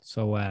as well.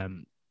 So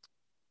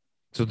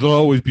there'll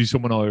always be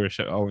someone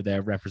Irish over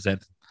there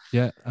representing.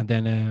 Yeah, and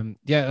then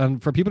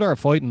and for people that are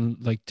fighting,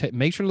 like,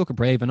 make sure to look at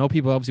Brave. I know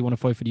people obviously want to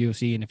fight for the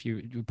UFC, and if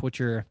you put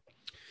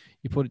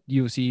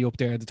UFC up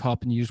there at the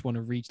top, and you just want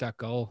to reach that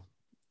goal.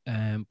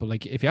 But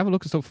like, if you have a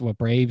look at stuff what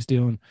Brave's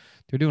doing,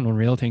 they're doing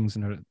unreal things,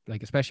 and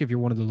like, especially if you're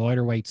one of the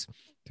lighter weights,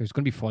 there's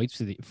going to be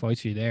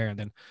fights for you there. And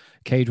then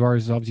Cage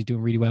Warriors is obviously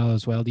doing really well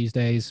as well these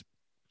days.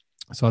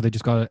 So they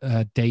just got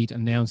a date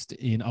announced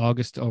in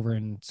August over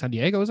in San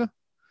Diego, is it?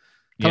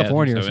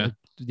 California. I think so,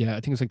 yeah, I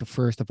think it's like the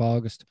 1st of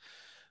August.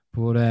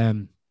 But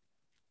and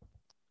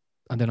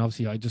then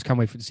obviously I just can't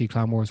wait to see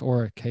Clan Wars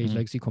or Cage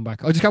Legacy come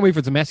back. I just can't wait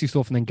for the messy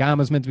stuff, and then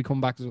Gamma's meant to be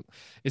coming back.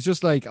 It's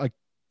just like, I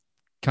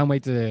can't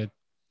wait to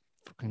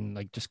fucking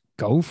like just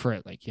go for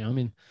it. Like, you know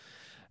what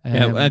I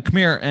mean? Come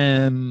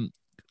here.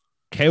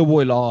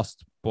 Cowboy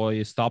lost by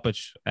a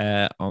stoppage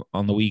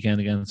on the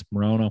weekend against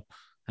Morono.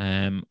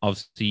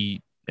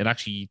 Obviously it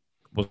actually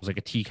was like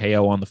a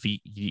TKO on the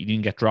feet. He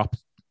didn't get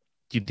dropped.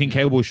 Do you think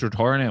Cowboy should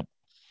retire now?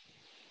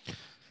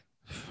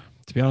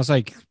 To be honest,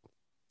 like,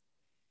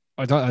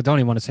 I don't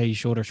even want to say he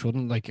should or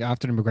shouldn't. Like,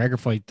 after the McGregor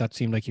fight, that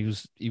seemed like he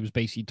was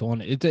basically done.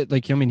 It did,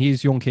 like, I mean,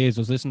 he's young kids.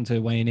 I was listening to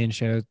weighing in,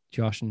 shout out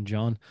Josh and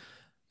John.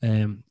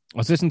 I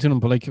was listening to them,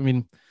 but like, I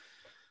mean,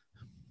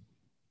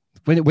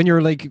 when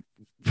you're like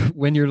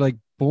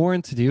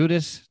born to do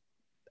this,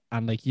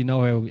 and like, you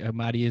know how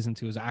mad he is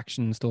into his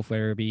action and stuff,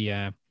 whether it be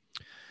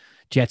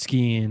jet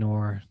skiing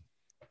or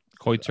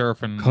kite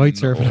surfing, kite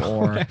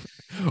surfing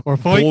or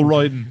fighting. bull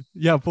riding.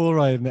 Yeah, bull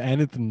riding,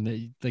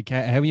 anything. Like,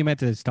 how are you meant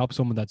to stop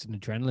someone that's an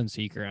adrenaline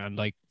seeker? And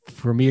like,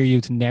 for me or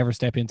you to never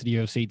step into the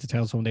UFC to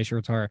tell someone they should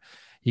retire,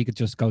 he could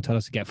just go tell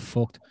us to get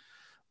fucked.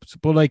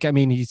 But like, I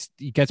mean, he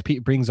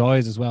brings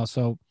eyes as well.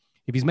 So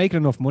if he's making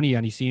enough money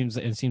and it seems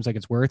like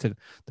it's worth it,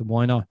 then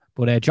why not?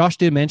 But Josh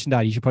did mention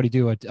that he should probably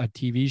do a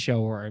TV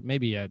show or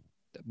maybe a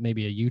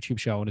YouTube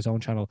show on his own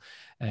channel,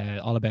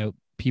 all about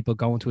people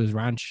going to his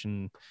ranch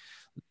and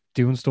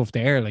doing stuff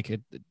there, like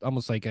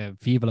almost like a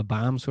Viva La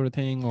Bam sort of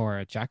thing or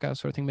a Jackass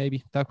sort of thing.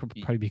 Maybe that could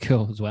probably be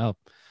cool as well.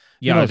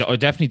 Yeah, I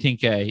definitely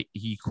think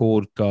he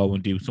could go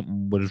and do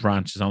something with his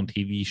ranch, his own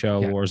TV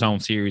show or his own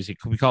series. It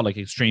could be called like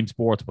Extreme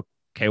Sports, but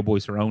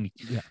Cowboys are only.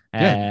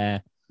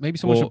 Maybe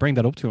someone should bring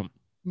that up to him.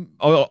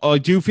 I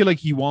do feel like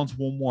he wants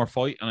one more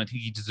fight, and I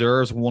think he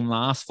deserves one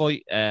last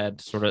fight to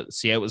sort of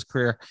see out his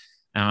career.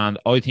 And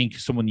I think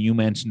someone you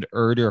mentioned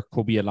earlier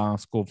could be a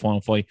last good final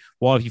fight.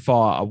 What if he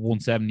fought at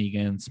 170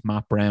 against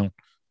Matt Brown?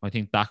 I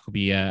think that could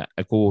be a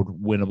good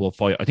winnable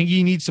fight. I think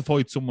he needs to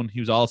fight someone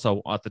who's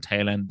also at the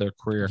tail end of their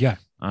career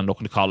and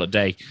looking to call it a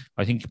day.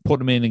 I think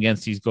putting him in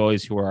against these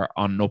guys who are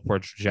on an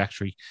upward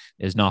trajectory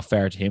is not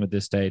fair to him at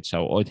this stage.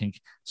 So I think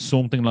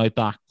something like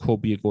that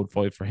could be a good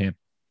fight for him.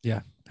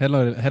 Yeah,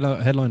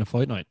 headline a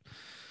fight night.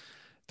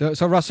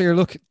 So Ross here,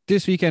 look,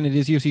 this weekend it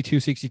is UFC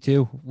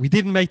 262. We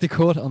didn't make the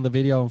cut on the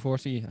video,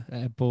 unfortunately,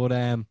 but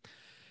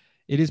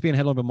it is being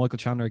headlined by Michael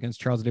Chandler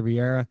against Charles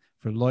Oliveira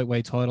for the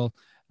lightweight title.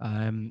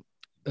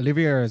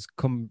 Oliveira has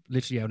come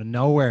literally out of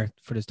nowhere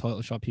for this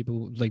title shot.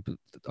 People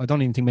I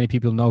don't even think many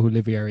people know who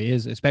Oliveira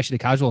is, especially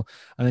casual.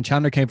 And then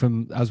Chandler came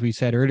from, as we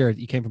said earlier,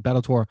 he came from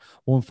Bellator,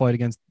 one fight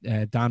against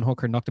Dan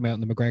Hooker, knocked him out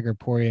in the McGregor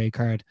Poirier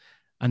card,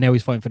 and now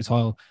he's fighting for the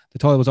title. The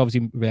title was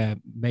obviously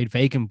made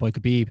vacant by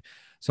Khabib.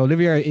 So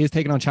Oliveira is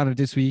taking on Chandler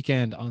this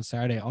weekend on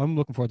Saturday. I'm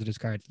looking forward to this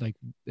card. Like,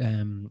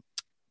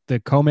 the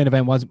co-main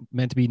event was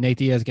meant to be Nate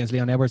Diaz against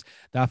Leon Edwards.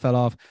 That fell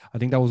off. I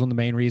think that was one of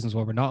the main reasons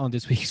why we're not on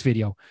this week's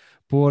video.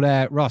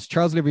 But Ross,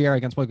 Charles Oliveira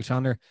against Michael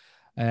Chandler.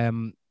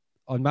 I'm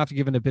after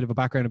giving a bit of a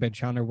background about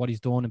Chandler, what he's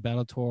done in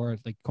Bellator,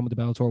 like coming to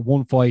Bellator,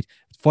 one fight,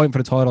 fighting for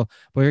the title.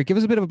 But here, give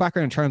us a bit of a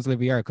background on Charles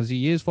Oliveira, because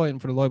he is fighting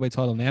for the lightweight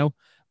title now,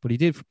 but he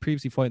did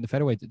previously fight in the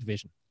featherweight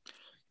division.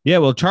 Yeah,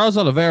 well, Charles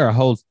Oliveira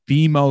holds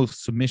the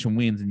most submission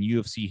wins in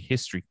UFC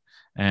history.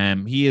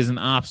 He is an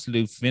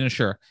absolute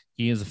finisher.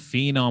 He is a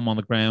phenom on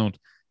the ground.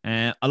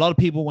 A lot of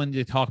people, when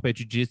they talk about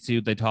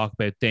jiu-jitsu, they talk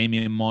about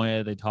Damian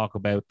Maia, they talk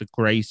about the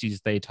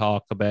Gracies, they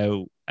talk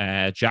about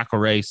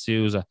Jacare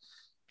Souza,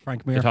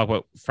 Frank Mir. They talk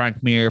about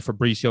Frank Mir,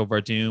 Fabricio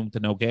Verdum, the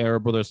Nogueira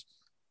brothers.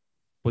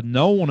 But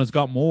no one has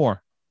got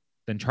more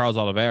than Charles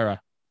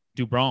Oliveira,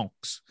 do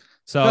Bronx.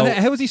 So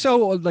how is he so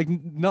like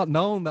not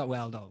known that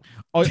well though?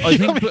 I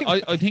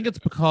think it's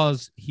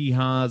because he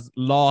has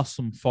lost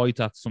some fights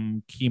at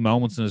some key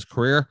moments in his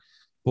career,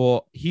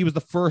 but he was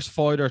the first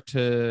fighter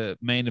to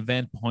main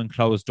event behind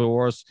closed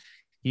doors.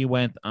 He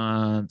went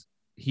and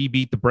he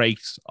beat the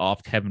brakes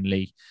off Kevin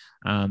Lee,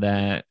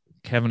 and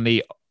Kevin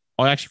Lee,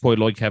 I actually quite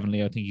like Kevin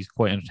Lee. I think he's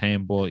quite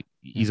entertaining, but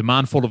he's a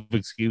man full of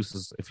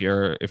excuses if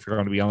you're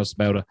going to be honest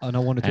about it. I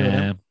don't want to do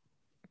it.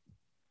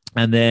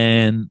 And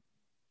then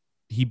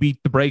he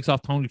beat the brakes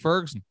off Tony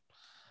Ferguson,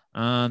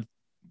 and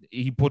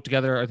he put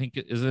together, I think,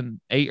 is an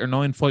 8 or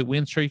 9 fight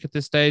win streak at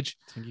this stage.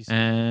 Did you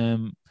say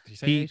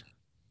 8?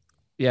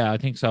 Yeah, I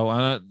think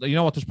so. You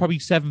know what? There's probably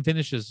 7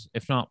 finishes,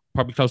 if not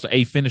probably close to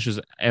 8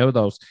 finishes out of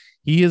those.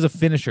 He is a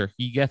finisher.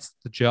 He gets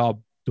the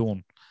job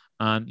done.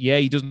 And yeah,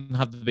 he doesn't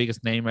have the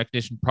biggest name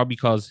recognition, probably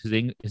because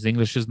his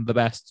English isn't the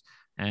best.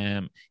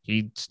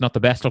 He's not the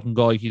best looking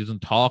guy. He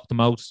doesn't talk the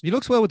most. He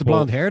looks well with the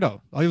blonde hair,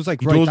 though. I was like,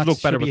 he does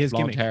look better with his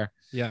blonde gimmick. hair.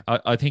 Yeah,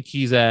 I think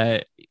he's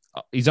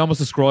almost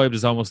described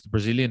as almost the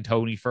Brazilian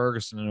Tony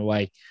Ferguson in a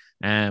way.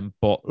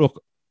 But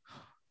look,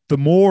 the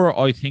more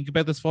I think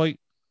about this fight,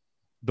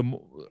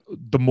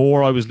 the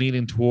more I was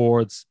leaning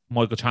towards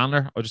Michael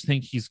Chandler. I just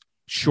think he's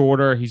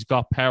shorter, he's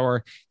got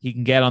power, he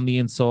can get on the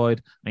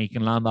inside, and he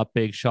can land that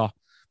big shot.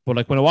 But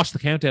like when I watched the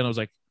countdown, I was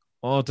like,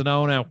 oh, I don't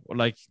know now.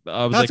 Like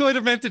that's why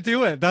they're meant to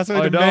do it. That's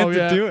why they're meant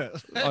to do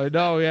it. I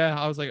know, yeah.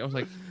 I was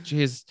like,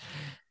 geez,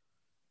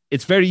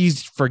 it's very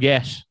easy to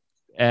forget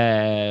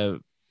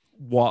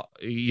what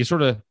you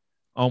sort of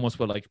almost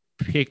will like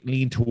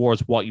lean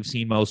towards what you've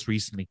seen most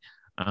recently.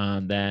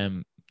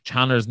 And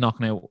Chandler's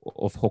knocking out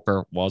of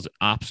Hooker was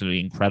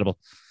absolutely incredible.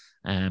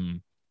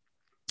 And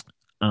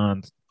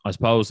I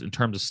suppose in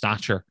terms of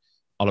stature,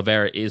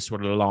 Oliveira is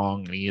sort of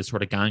long and he is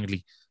sort of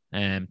gangly.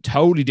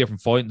 Totally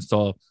different fighting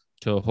style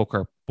to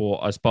Hooker, but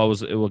I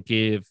suppose it will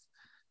give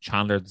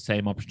Chandler the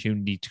same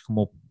opportunity to come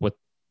up with,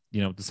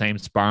 the same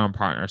sparring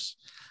partners.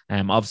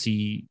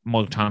 Obviously,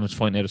 Michael Chandler's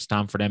fighting out of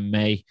Stanford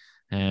MMA.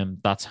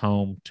 That's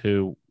home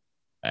to,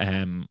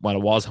 it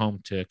was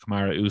home to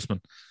Kamaru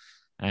Usman,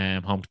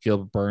 home to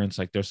Gilbert Burns.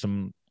 Like, there's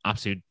some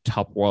absolute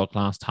top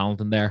world-class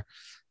talent in there.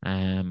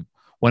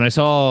 When I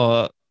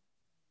saw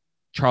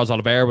Charles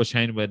Oliveira was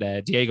training with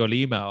Diego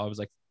Lima, I was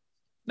like,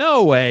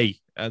 no way.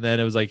 And then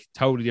it was like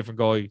totally different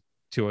guy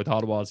to I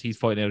thought it was. He's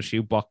fighting out of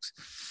shoot box.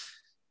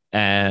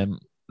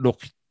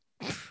 Look,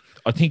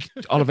 I think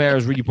Oliveira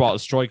has really brought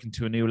his striking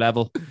to a new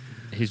level.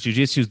 His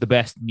jiu-jitsu is the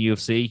best in the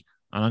UFC,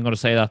 and I'm going to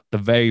say that the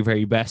very,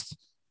 very best,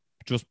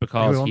 just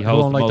because he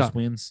holds the most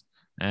wins.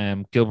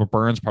 Gilbert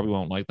Burns probably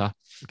won't like that.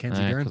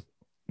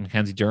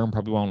 Mackenzie Dern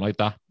probably won't like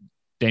that.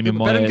 Damian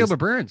Maia. Better than Gilbert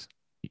Burns.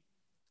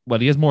 Well,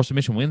 he has more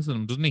submission wins than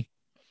him, doesn't he?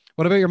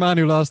 What about your man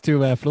who lost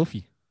to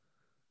Fluffy?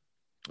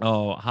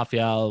 Oh,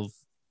 Rafael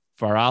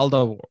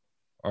Faraldo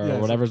or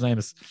whatever his name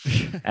is.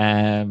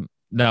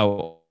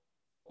 No,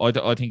 I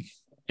think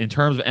in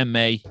terms of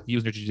MMA,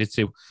 using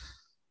jiu-jitsu,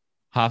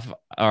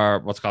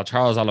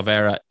 Charles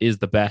Oliveira is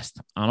the best.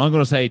 And I'm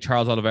going to say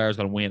Charles Oliveira is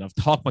going to win. I've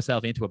talked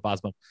myself into it,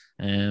 Basmo.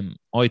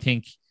 I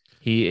think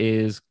he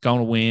is going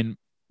to win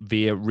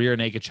via rear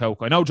naked choke.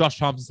 I know Josh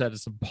Thompson said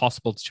it's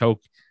impossible to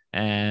choke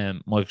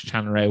Michael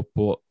Chandler out,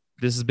 but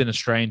this has been a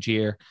strange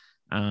year.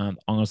 And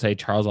I'm going to say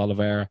Charles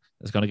Oliveira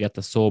is going to get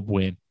the sub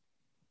win.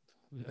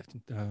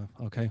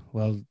 Okay,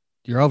 well,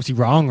 you're obviously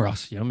wrong,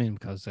 Ross. You know what I mean?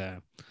 Because I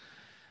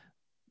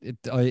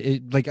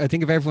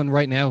think of everyone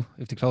right now,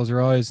 if they close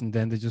their eyes and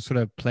then they just sort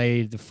of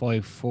play the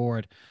fight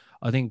forward,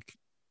 I think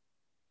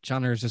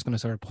Chandler is just going to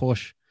sort of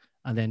push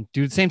and then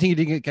do the same thing he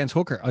did against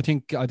Hooker. I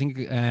think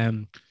Oliveira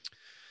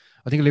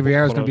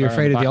is going to be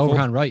afraid of the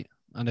overhand right,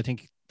 and I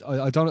think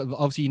I don't.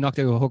 Obviously, he knocked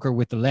out Hooker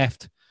with the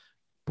left,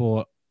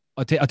 but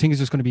I think it's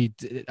just going to be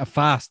a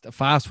fast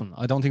one.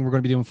 I don't think we're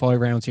going to be doing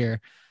 5 rounds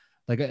here.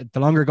 Like the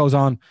longer it goes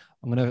on,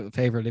 I'm going to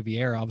favor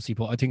Oliveira, obviously,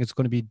 but I think it's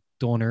going to be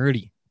done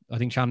early. I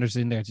think Chandler's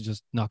in there to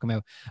just knock him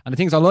out. And the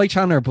thing is, I like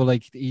Chandler, but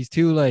like he's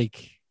too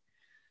like,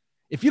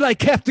 if you like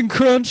Captain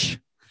Crunch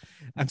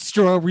and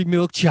strawberry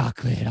milk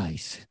chocolate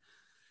ice,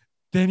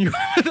 then you're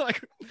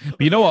like.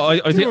 But you know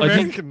what? I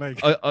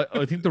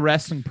think the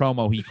wrestling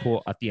promo he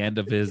cut at the end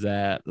of his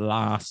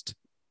last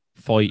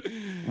fight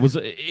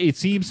it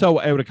seems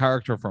so out of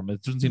character from him.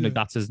 It doesn't seem like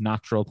that's his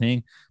natural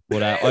thing.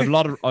 But I have a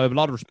lot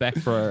of respect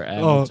for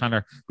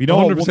Chandler. You know,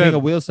 one thing I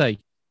will say,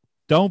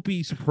 don't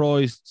be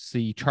surprised to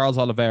see Charles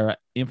Oliveira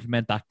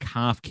implement that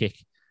calf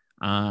kick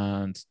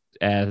and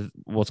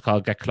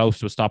get close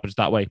to a stoppage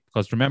that way.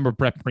 Because remember,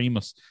 Brett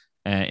Primus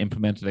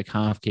implemented a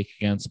calf kick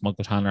against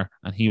Michael Chandler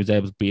and he was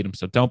able to beat him.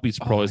 So don't be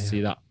surprised to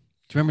see that.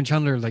 Do you remember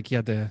Chandler, like he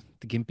had the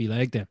gimpy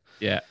leg then?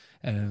 Yeah.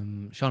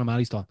 Sean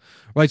O'Malley style.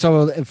 Right,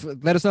 so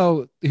let us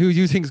know who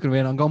you think is going to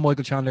win. I'm going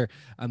Michael Chandler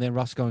and then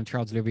Ross going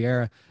Charles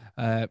Oliveira.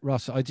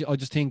 Ross, I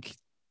just think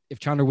if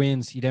Chandler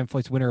wins, he then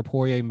fights winner of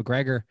Poirier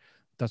McGregor.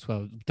 That's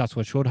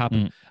what should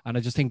happen. And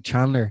I just think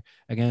Chandler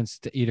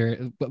against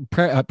either,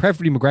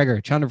 preferably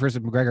McGregor, Chandler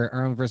versus McGregor,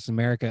 Arnold versus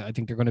America. I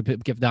think they're going to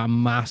give that a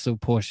massive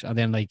push. And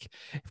then like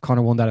if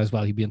Conor won that as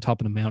well, he'd be on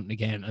top of the mountain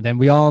again. And then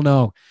we all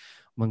know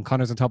when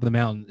Conor's on top of the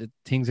mountain,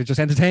 things are just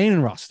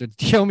entertaining, Ross. Do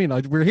you know what I mean?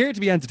 Like, we're here to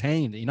be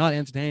entertained. You're not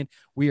entertained.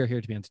 We are here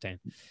to be entertained.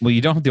 Well,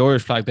 you don't have the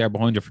Irish flag there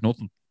behind you for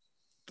nothing.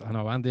 I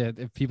know. And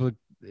if people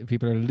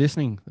are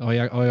listening,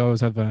 I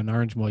always have an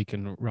orange mic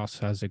and Ross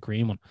has a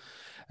green one.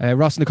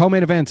 Ross, in the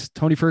co-main event,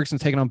 Tony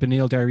Ferguson's taking on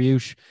Beneil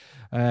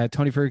Dariush.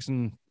 Tony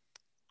Ferguson,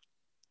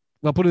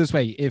 well, put it this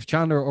way, if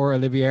Chandler or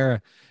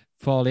Oliveira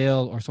fall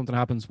ill or something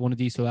happens, one of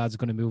these two lads is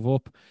going to move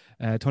up.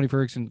 Tony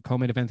Ferguson,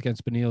 co-main event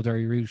against Beneil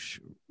Dariush.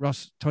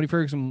 Ross, Tony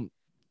Ferguson,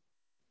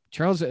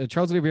 Charles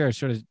Oliveira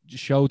sort of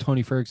showed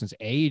Tony Ferguson's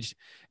age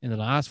in the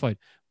last fight.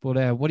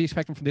 But what are you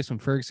expecting from this one?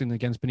 Ferguson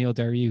against Beneil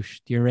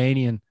Dariush, the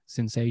Iranian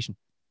sensation.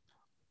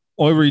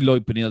 I really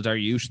like Beneil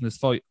Dariush in this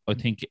fight. I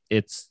think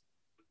it's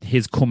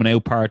his coming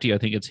out party. I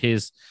think it's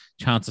his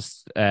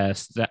chance to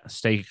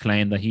stake a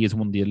claim that he is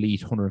one of the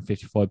elite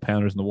 155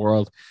 pounders in the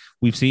world.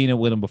 We've seen it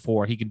with him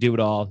before. He can do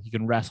it all. He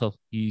can wrestle.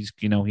 He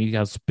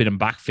has spinning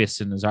back fists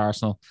in his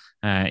arsenal.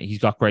 He's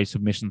got great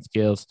submission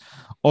skills.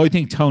 I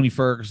think Tony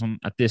Ferguson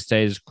at this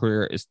stage of his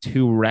career is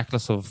too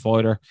reckless of a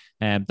fighter.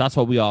 And that's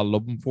what we all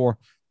love him for.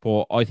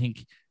 But I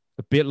think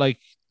a bit like,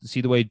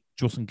 see the way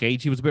Justin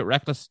Gaethje was a bit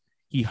reckless.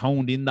 He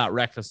honed in that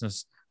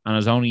recklessness and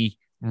is only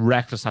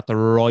reckless at the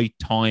right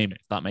time,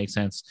 if that makes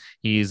sense.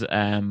 He's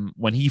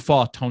when he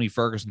fought Tony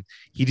Ferguson,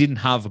 he didn't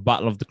have a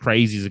battle of the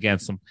crazies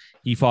against him.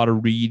 He fought a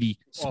really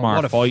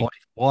smart fight.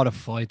 What a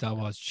fight that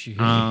was.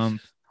 Jeez.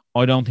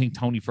 I don't think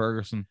Tony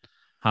Ferguson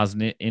has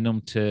it in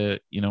him to,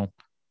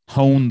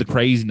 hone the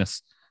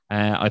craziness.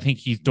 I think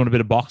he's done a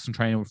bit of boxing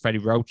training with Freddie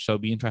Roach, so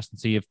it'll be interesting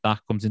to see if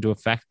that comes into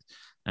effect.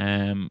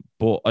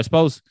 But I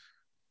suppose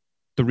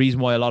the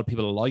reason why a lot of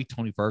people like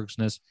Tony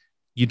Ferguson is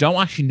you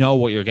don't actually know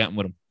what you're getting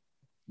with him.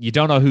 You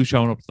don't know who's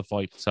showing up to the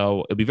fight.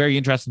 So it'll be very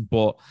interesting,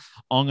 but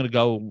I'm going to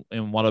go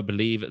in what I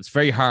believe. It's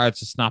very hard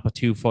to snap a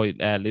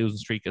 2-fight losing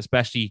streak,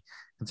 especially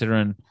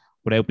considering,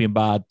 without being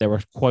bad, there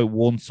were quite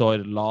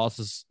one-sided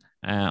losses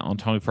on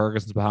Tony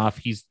Ferguson's behalf.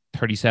 He's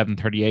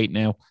 37-38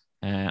 now.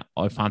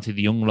 I fancy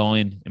the young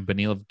lion in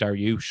Beneil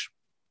Dariush.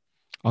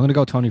 I'm going to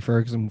go Tony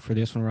Ferguson for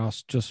this one,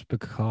 Ross, just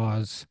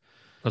because...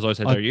 Because I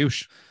said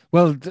Dariush.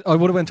 Well, I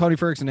would have went Tony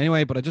Ferguson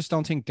anyway, but I just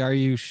don't think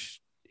Dariush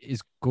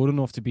is good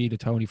enough to be the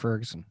Tony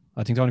Ferguson.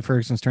 I think Tony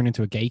Ferguson's turned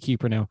into a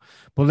gatekeeper now.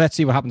 But let's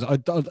see what happens.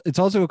 It's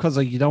also because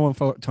you don't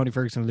want Tony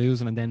Ferguson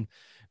losing and then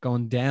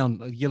going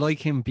down. You like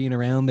him being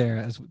around there,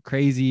 as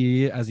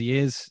crazy as he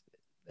is.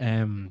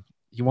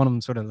 You want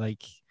him sort of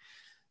like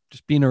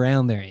just being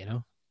around there, you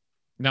know?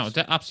 No,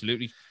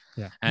 absolutely.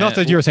 Yeah. Not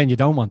that you're saying you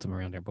don't want him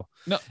around there, but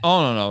no.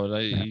 Oh no.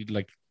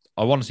 Like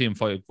I want to see him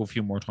fight a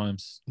few more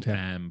times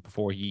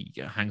before he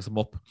hangs him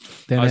up.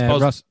 Then I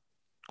suppose. Ross,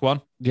 go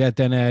on. Yeah,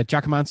 then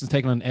Jack Hermansson's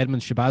taking on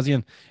Edmund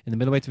Shabazian in the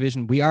middleweight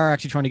division. We are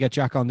actually trying to get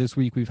Jack on this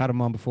week. We've had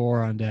him on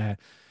before, and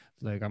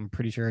like I'm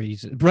pretty sure he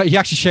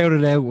actually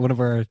shouted out one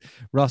of our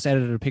Ross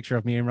edited a picture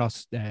of me and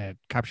Ross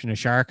capturing a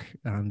shark,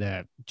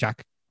 and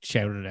Jack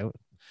shouted it out.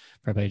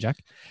 Fair play,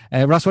 Jack.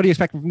 Ross, what do you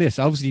expect from this?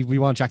 Obviously, we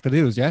want Jack to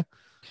lose, yeah.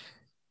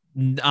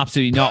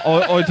 Absolutely not.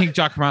 I think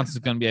Jack Hermansson is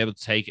going to be able to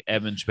take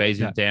Edmund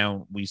Shabazian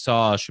down. We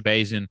saw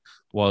Shabazian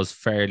was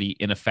fairly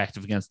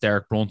ineffective against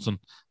Derek Brunson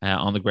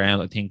on the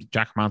ground. I think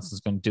Jack Hermansson is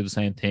going to do the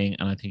same thing,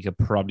 and I think he'll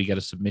probably get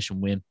a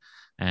submission win.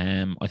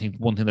 I think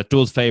one thing that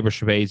does favour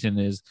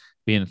Shabazian is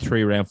being a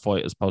 3-round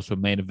fight as opposed to a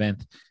main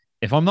event.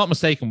 If I'm not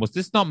mistaken, was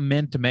this not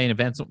meant to main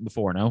event something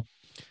before? No.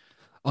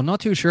 I'm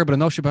not too sure, but I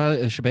know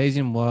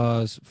Shabazian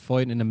was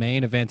fighting in the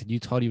main event, and you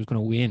thought he was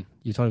going to win.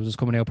 You thought it was his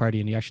coming out party,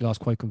 and he actually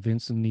lost quite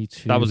convincingly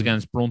to. That was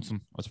against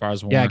Brunson, as far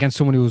as against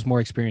someone who was more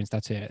experienced.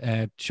 That's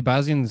it.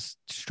 Shabazian's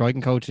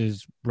striking coach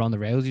is Ronda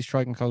Rousey's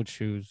striking coach,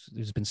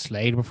 who's been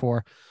slayed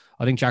before.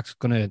 I think Jack's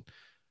going to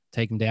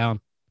take him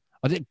down.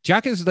 I think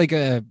Jack is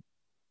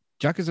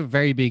a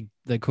very big,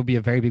 like, could be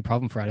a very big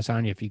problem for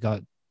Adesanya if he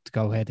got to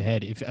go head to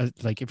head.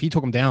 If he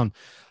took him down.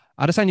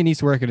 Adesanya needs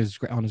to work on his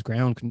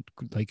ground,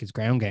 like his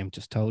ground game,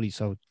 just totally.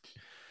 So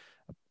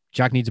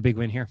Jack needs a big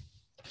win here.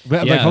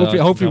 But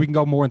hopefully we can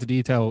go more into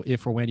detail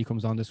if or when he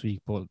comes on this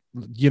week. But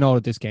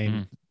this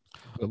game.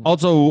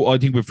 Also, I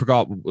think we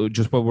forgot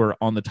just when we're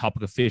on the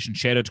topic of fish, and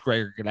shout out to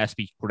Gregor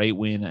Gillespie, great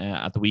win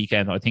at the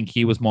weekend. I think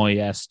he was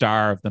my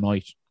star of the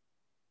night.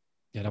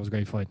 Yeah, that was a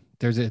great fight.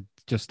 There's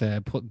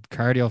put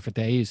cardio for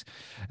days.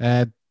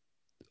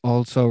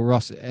 Also,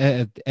 Ross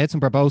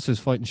Edson Barbosa is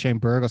fighting Shane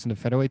Burgos in the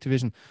featherweight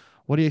division.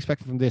 What are you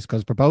expecting from this?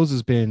 Because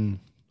Barbosa's been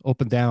up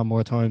and down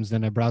more times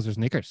than a Brazzers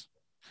Knickers.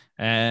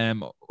 I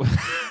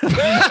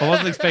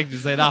wasn't expecting to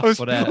say that,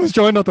 I was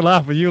trying not to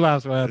laugh, but you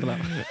laughed, so I had to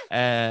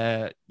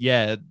laugh.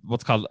 Yeah,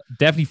 what's called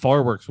definitely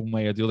fireworks one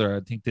way or the other.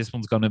 I think this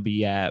one's going to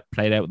be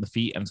played out on the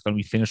feet, and it's going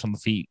to be finished on the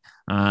feet.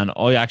 And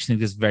I actually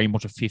think this is very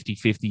much a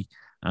 50-50,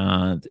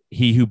 and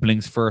he who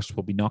blinks first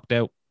will be knocked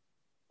out.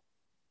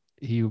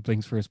 He who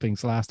blinks first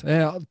blinks last.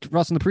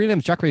 Ross, in the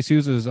prelims, Jacare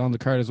Souza is on the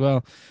card as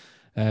well.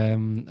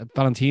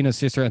 Valentina's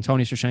sister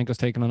Antonia Shevchenko's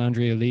taking on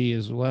Andrea Lee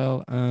as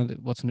well. And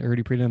what's in the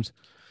early prelims?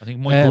 I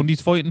think Mike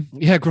Grundy's fighting.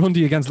 Yeah,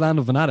 Grundy against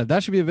Lando Venata.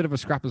 That should be a bit of a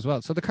scrap as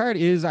well. So the card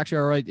is actually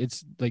all right.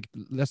 It's like,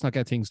 let's not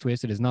get things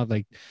twisted. It's not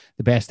like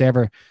the best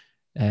ever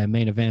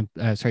main event.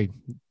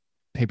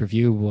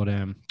 Pay-per-view.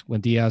 But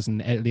when Diaz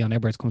and Leon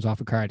Edwards comes off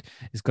a card,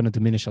 it's going to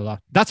diminish a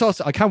lot. That's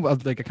also I can't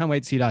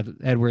wait to see that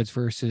Edwards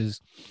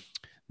versus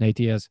Nate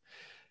Diaz.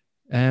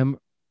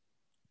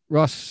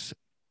 Ross.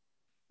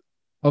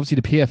 Obviously,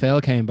 the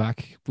PFL came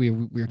back. We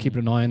were keeping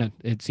an eye on it.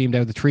 It seemed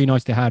out of the 3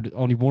 nights they had,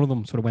 only one of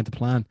them sort of went to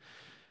plan.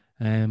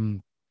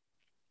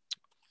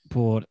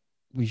 But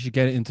we should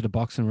get into the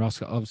boxing,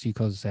 Ross, obviously,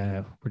 because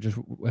we're just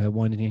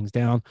winding things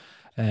down.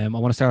 I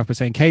want to start off by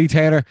saying Katie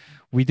Taylor.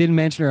 We didn't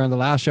mention her on the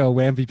last show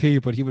with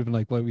MVP, but he would have been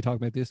like, why are we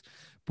talking about this?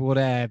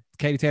 But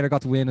Katie Taylor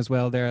got the win as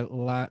well there.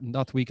 Not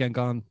the weekend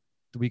gone,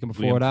 the weekend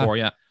before that.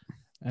 Yeah.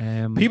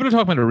 People are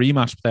talking about a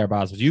rematch there,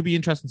 Baz. Would you be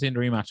interested in seeing the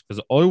rematch?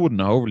 Because I wouldn't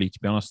overly, to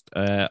be honest.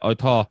 I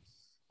thought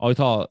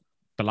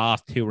the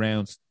last 2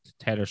 rounds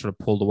Taylor sort of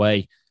pulled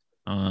away,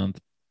 and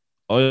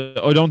I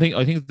think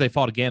if they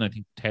fought again, I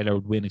think Taylor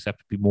would win,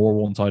 except it'd be more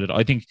one-sided.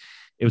 I think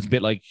it was a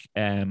bit like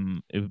it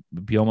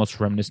would be almost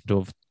reminiscent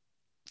of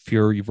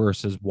Fury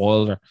versus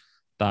Wilder,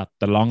 that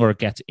the longer it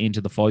gets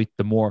into the fight,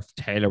 the more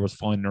Taylor was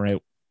finding her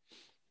out.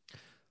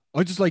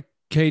 I just like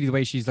Katie the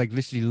way she's like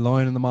literally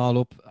lining them all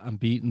up and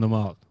beating them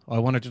all. I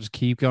want her to just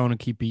keep going and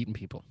keep beating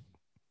people.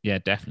 Yeah,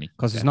 definitely.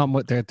 Because it's not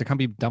much. There can't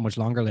be that much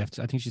longer left.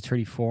 I think she's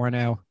 34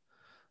 now.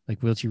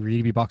 Like, will she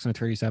really be boxing at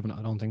 37?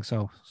 I don't think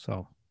so.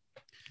 So,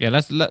 yeah,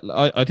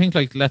 I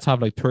think let's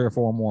have like 3 or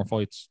 4 more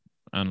fights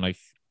and like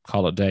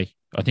call it a day.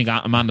 I think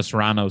Amanda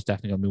Serrano is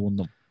definitely going to be one of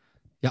them.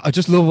 Yeah, I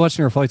just love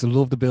watching her fights. I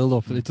love the build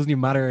up. It doesn't even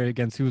matter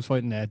against who was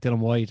fighting Dylan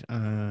White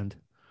and.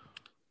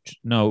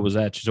 No, it was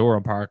Chisora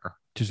and Parker.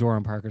 Chisora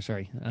and Parker,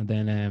 sorry. And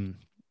then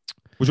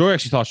which I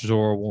actually thought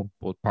Chisora won,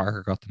 but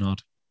Parker got the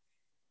nod.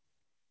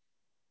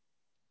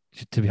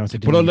 To be honest,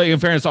 but like, in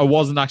fairness, I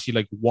wasn't actually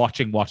like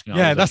watching.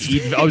 Yeah,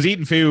 I was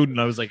eating food, and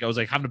I was like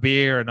having a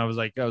beer, and I was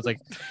like,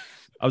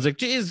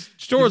 geez,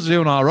 Chisora's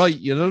doing all right.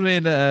 You know what I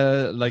mean?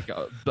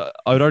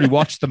 I'd already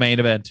watched the main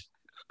event.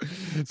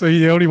 So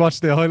you only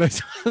watched the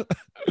highlights?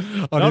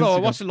 No, I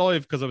watched it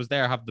live because I was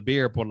there having the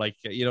beer. But like,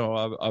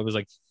 I was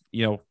like,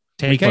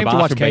 we came to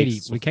watch Katie.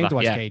 We came to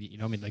watch Katie. You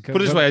know what I mean? Like, put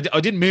it this way, I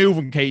didn't move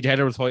when Katie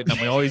Taylor was fighting, and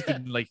my eyes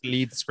didn't like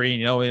leave the screen.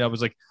 You know, I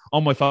was like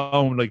on my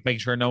phone, like making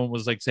sure no one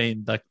was like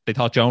saying that they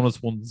thought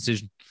Jonas won the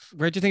decision.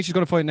 Where do you think she's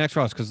going to fight next,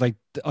 Ross? Because like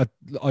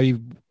I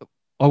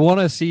I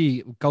want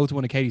to go to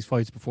one of Katie's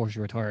fights before she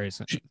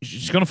retires.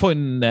 She's going to fight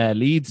in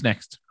Leeds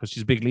next because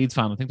she's a big Leeds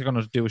fan. I think they're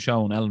going to do a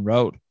show on Ellen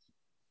Road.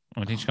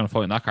 I think she's going to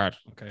fight in that card.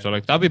 Okay. So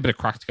like that'd be a bit of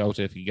crack to go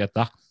to if you get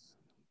that.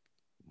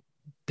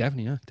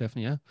 Definitely,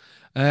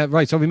 yeah.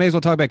 Right, so we may as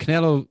well talk about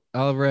Canelo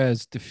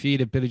Alvarez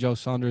defeated Billy Joe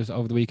Saunders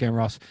over the weekend,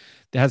 Ross.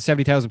 They had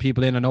 70,000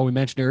 people in. I know we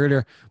mentioned it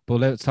earlier,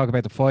 but let's talk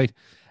about the fight.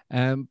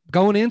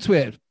 Going into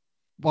it,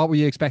 what were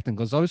you expecting?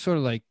 Because I was sort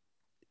of like,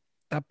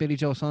 that Billy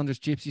Joe Saunders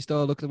gypsy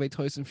style, look at the way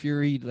Tyson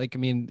Fury, like, I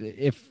mean,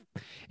 if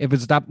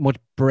it's that much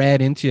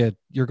bred into you,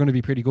 you're going to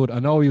be pretty good. I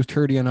know he was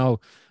 30-0,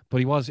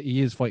 but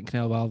he is fighting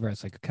Canelo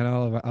Alvarez. Like,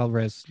 Canelo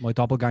Alvarez, my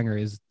doppelganger,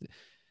 is...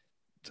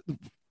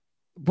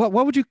 how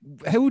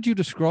would you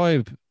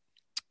describe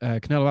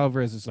Canelo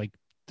Alvarez's like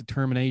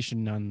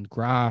determination and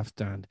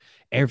graft and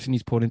everything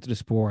he's put into the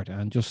sport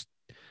and just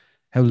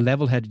how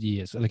level-headed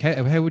he is? Like,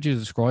 how would you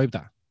describe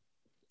that?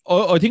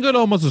 I think I'd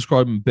almost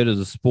describe him a bit as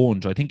a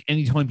sponge. I think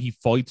anytime he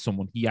fights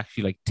someone, he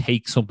actually like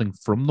takes something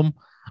from them.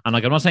 And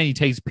like, I'm not saying he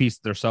takes a piece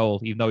of their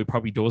soul, even though he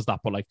probably does that,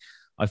 but like,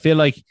 I feel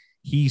like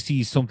he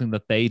sees something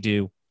that they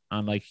do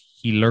and like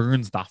he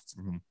learns that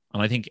from them.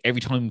 And I think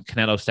every time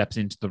Canelo steps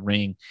into the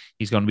ring,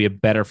 he's going to be a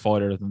better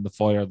fighter than the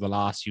fighter the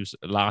last you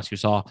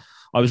saw.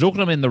 I was looking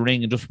at him in the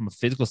ring, and just from a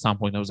physical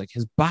standpoint, I was like,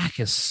 his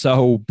back is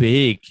so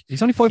big.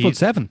 He's only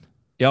 5'7".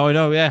 Yeah, I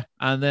know. Yeah,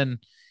 and then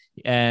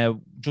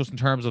just in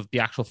terms of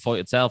the actual fight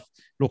itself,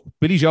 look,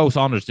 Billy Joe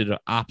Saunders did an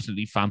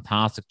absolutely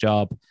fantastic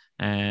job.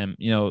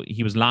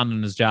 He was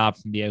landing his jab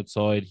from the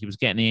outside. He was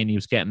getting in. He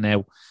was getting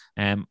out.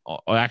 I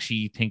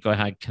actually think I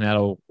had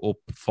Canelo up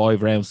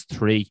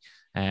 5-3.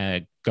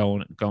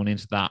 Going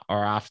into that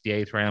or after the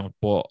 8th round.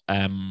 But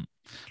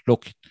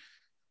look,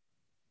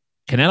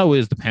 Canelo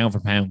is the pound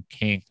for pound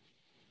king,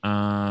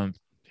 and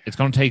it's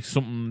going to take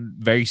something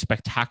very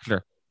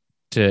spectacular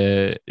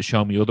to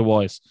show me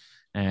otherwise.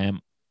 I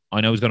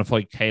know he's going to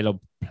fight Caleb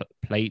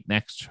Plate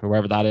next,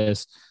 whoever that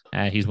is.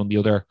 He's one of the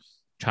other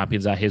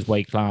champions at his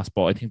weight class,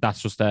 but I think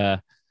that's just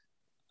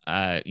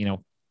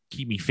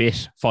keep me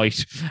fit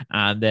fight.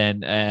 And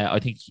then I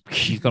think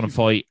he's going to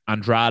fight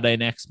Andrade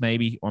next,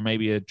 maybe, or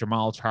maybe a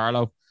Jamal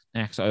Charlo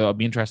next. I'd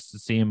be interested to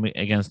see him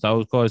against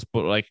those guys.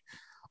 But like,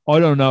 I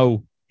don't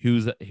know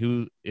who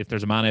if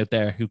there's a man out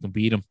there who can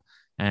beat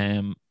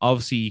him.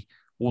 Obviously,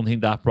 one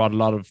thing that brought a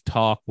lot of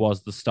talk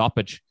was the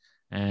stoppage.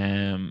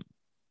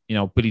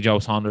 Billy Joe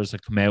Saunders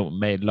had come out and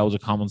made loads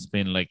of comments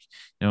being like,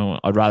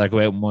 I'd rather go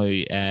out with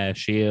my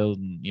shield,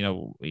 and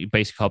he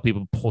basically called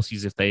people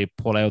pussies if they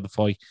pull out of the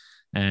fight.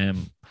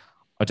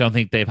 I don't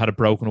think they've had a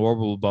broken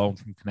orbital bone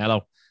from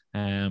Canelo.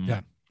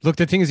 Yeah. Look,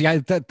 the thing is,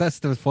 that's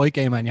the fight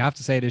game, man. You have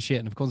to say this shit,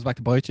 and if it comes back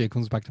to bite you, it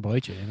comes back to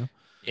bite you,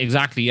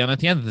 Exactly. And at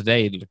the end of the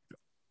day,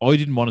 I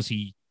didn't want to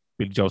see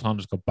Billy Joe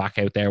Saunders go back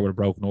out there with a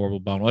broken orbital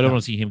bone. I don't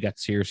want to see him get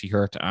seriously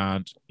hurt.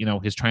 And,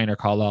 his trainer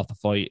called off the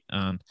fight,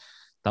 and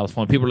that was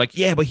fun. People were like,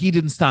 yeah, but he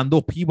didn't stand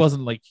up. He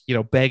wasn't like,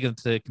 begging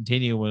to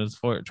continue when his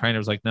trainer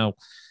was like, no,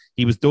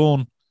 he was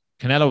done.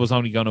 Canelo was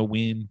only going to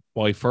win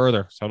by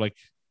further. So, like,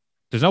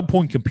 there's no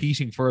point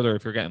competing further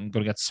if you're going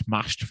to get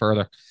smashed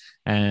further.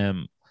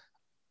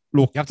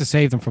 Look, you have to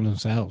save them from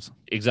themselves.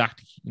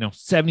 Exactly.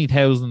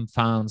 70,000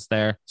 fans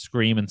there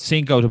screaming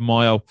Cinco de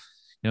Mayo.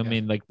 I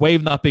mean, like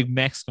waving that big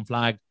Mexican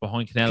flag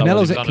behind Canelo.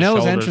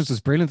 Canelo's entrance was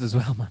brilliant as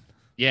well, man.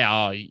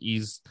 Yeah,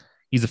 he's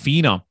a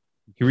phenom.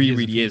 He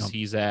really is.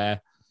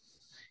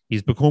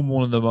 He's become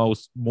one of the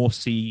most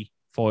must-see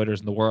fighters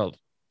in the world.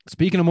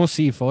 Speaking of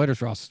must-see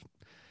fighters, Ross,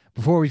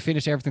 before we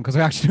finish everything, because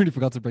I actually really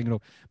forgot to bring it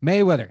up,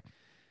 Mayweather.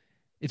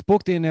 It's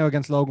booked in now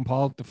against Logan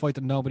Paul, the fight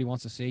that nobody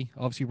wants to see.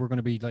 Obviously, we're going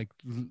to be like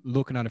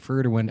looking at it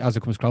further as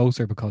it comes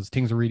closer, because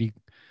things are really...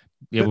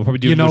 Yeah, we'll probably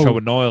do a show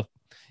with Noel.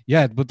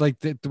 Yeah, but like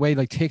the way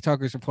like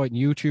TikTokers are fighting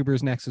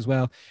YouTubers next as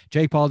well.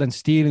 Jake Paul then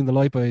stealing the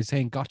light by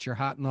saying, got your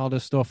hat and all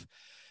this stuff.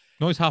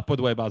 Nice hat, by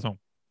the way, Bazone.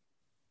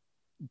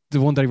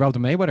 The one that he robbed the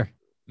Mayweather?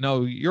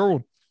 No, your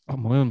one. Oh,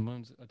 my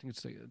own. I think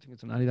it's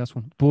an Adidas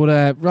one.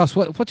 But Ross,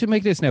 what do you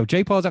make of this now?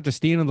 Jake Paul's after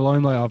stealing the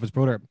limelight off his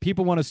brother.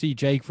 People want to see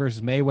Jake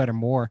versus Mayweather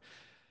more.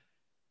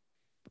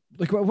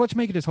 Like, what do you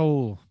make of this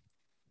whole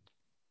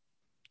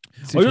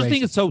situation? I just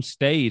think it's so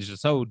staged.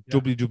 It's so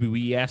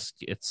WWE-esque.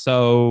 It's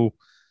so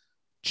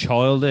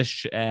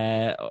childish.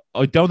 I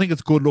don't think it's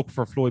a good look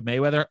for Floyd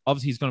Mayweather.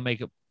 Obviously, he's going to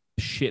make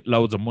shit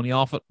loads of money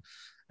off it.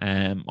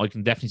 I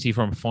can definitely see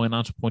from a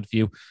financial point of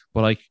view.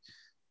 But, like,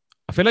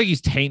 I feel like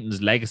he's tainting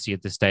his legacy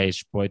at this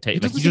stage. He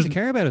doesn't seem to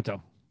care about it,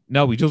 though.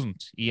 No, he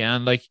doesn't. Yeah,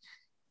 and, like,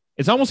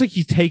 it's almost like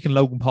he's taking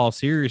Logan Paul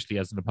seriously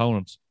as an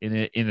opponent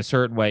in a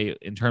certain way,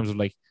 in terms of,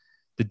 like,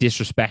 the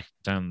disrespect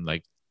and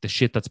like the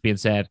shit that's being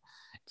said.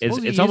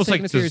 It's almost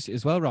like serious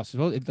as well, Ross.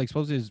 Like,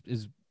 suppose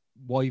his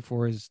wife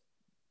or his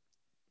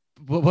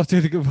what do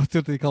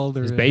they call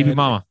her? His baby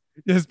mama.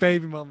 His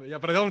baby mama. Yeah,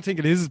 but I don't think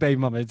it is his baby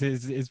mama.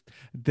 It's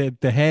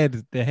the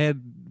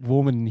head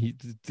woman.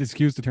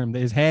 Excuse the term.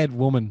 His head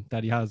woman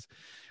that he has,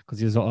 because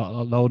he's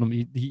allowed him.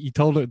 He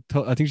told her.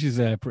 I think she's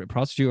a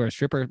prostitute or a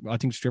stripper. I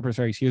think stripper.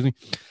 Sorry, excuse me.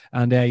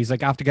 And he's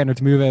like, after getting her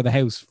to move out of the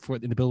house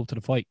in the build up to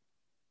the fight.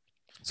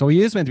 So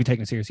he is meant to be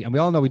taken seriously, and we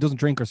all know he doesn't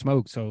drink or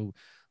smoke. So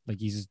like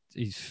he's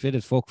fit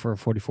as fuck for a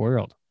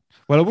 44-year-old.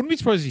 Well, I wouldn't be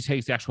surprised if he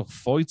takes the actual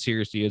fight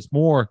seriously. It's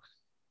more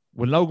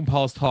when Logan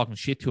Paul's talking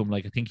shit to him,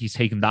 like I think he's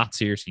taking that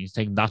seriously. He's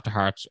taking that to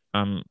heart.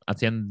 And at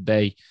the end of the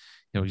day,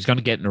 he's going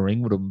to get in the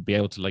ring with him and be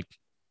able to like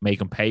make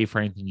him pay for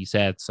anything he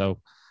said. So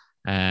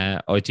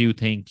I do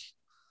think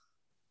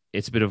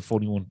it's a bit of a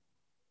funny one.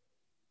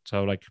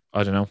 So like,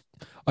 I don't know.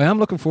 I am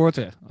looking forward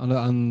to it.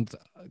 And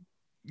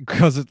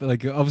because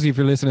like obviously if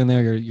you're listening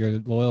there, you're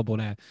loyal,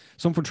 but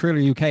some from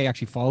Triller UK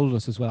actually followed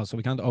us as well. So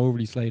we can't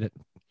overly slate it.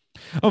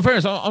 Oh,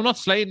 fairness, I'm not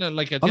slating it.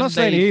 Like I'm not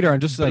slating it either. I'm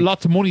just like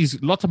lots of money's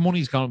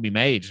going to be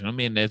made. I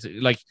mean, it's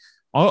like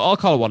I'll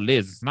call it what it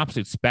is. It's an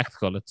absolute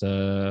spectacle. It's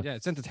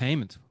it's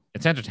entertainment.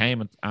 It's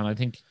entertainment, and I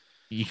think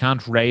you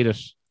can't rate it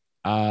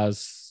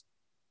as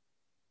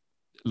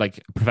like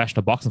a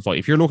professional boxing fight.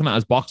 If you're looking at it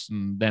as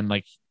boxing, then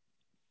like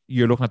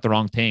you're looking at the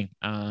wrong thing.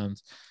 And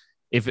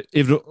if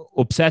it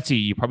upsets you,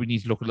 you probably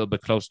need to look a little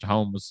bit closer to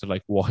home as to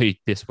like why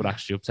this would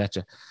actually upset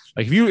you.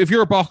 Like if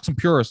you're a boxing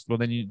purist, well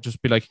then you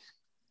just be like,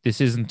 this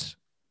isn't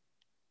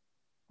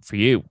for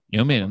you. You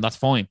know what I mean? And that's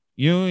fine.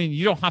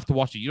 You don't have to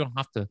watch it. You don't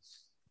have to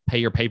pay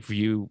your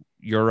pay-per-view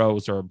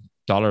euros or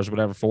dollars or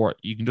whatever for it.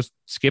 You can just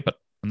skip it,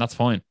 and that's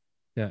fine.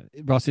 Yeah,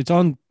 Ross, it's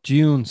on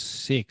June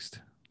 6th.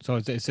 So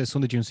it says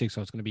Sunday, June 6th,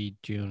 so it's going to be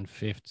June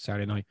 5th,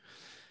 Saturday night.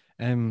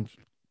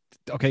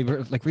 Okay,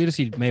 like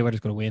realistically, Mayweather's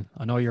going to win.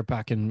 I know you're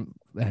backing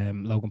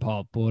Logan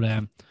Paul, but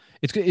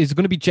it's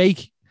going to be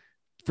Jake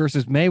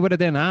versus Mayweather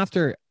then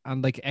after,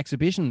 and like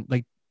exhibition.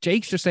 Like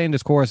Jake's just saying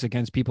this course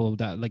against people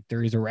that like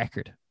there is a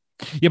record.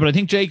 Yeah, but I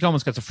think Jake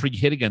almost gets a free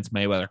hit against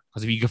Mayweather,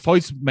 because if he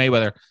fights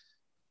Mayweather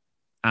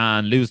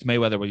and lose to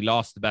Mayweather, where he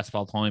lost the best of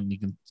all time, he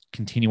can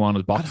continue on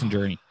his boxing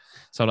journey.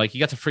 So like he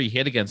gets a free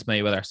hit against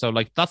Mayweather. So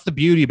like that's the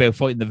beauty about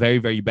fighting the very,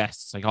 very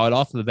best. It's like, I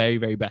lost to the very,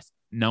 very best.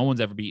 No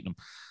one's ever beaten him.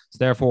 So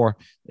therefore,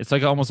 it's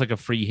like almost like a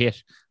free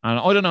hit. And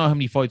I don't know how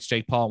many fights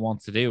Jake Paul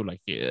wants to do.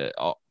 Like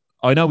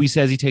I know he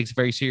says he takes it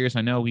very serious.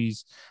 I know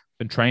he's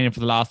been training for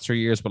the last 3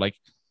 years, but like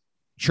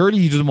surely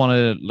he doesn't want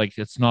to, like,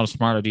 it's not a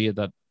smart idea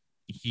that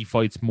he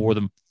fights more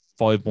than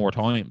 5 more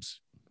times.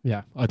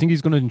 Yeah, I think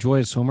he's going to enjoy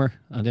his summer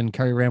and then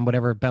carry around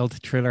whatever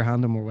belt Triller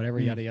hand him or whatever,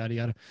 yada, yada,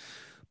 yada.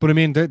 But I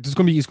mean, he's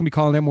going to be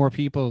calling out more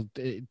people.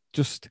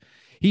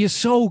 He is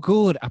so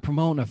good at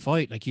promoting a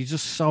fight. Like, he's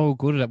just so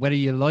good at it. Whether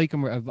you like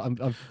him or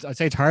I'd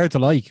say it's hard to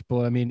like,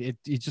 but I mean,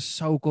 he's just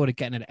so good at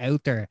getting it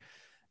out there,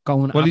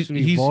 going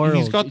absolutely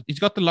viral. He's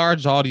got the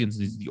large audience.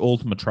 He's the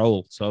ultimate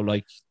troll. So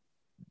like,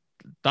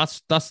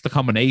 that's the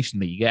combination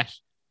that you get.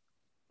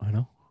 I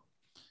know.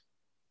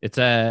 It's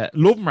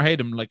love him or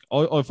hate him. Like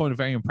I find it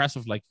very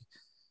impressive. Like,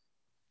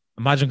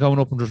 imagine going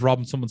up and just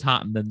robbing someone's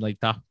hat and then like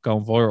that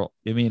going viral.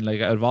 I mean, like,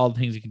 out of all the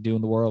things you can do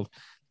in the world,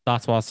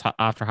 that's what's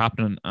after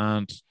happening.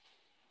 And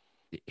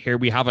here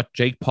we have it: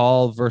 Jake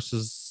Paul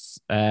versus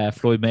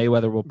Floyd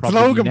Mayweather will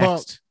probably be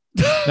next.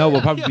 No,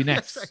 we'll probably be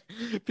next.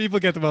 People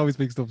get them always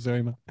mixed up.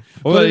 Sorry, man.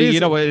 Well,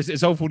 it's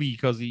so funny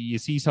because you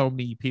see so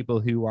many people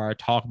who are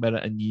talking about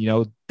it, and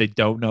they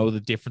don't know the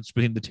difference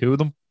between the two of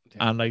them,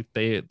 and like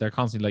they're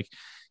constantly like,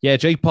 yeah,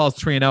 Jake Paul's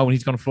 3-0 and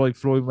he's going to Floyd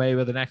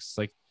Mayweather next. It's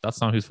like,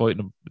 that's not who's fighting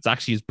him. It's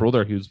actually his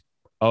brother who's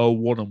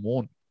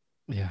 1-1.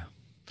 Yeah.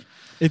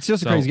 It's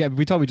just crazy. Yeah,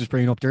 we thought we'd just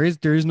bring it up. There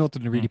is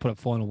nothing to really put a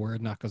final word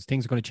in that, because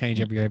things are going to change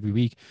every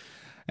week.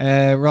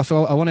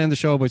 Russell, I want to end the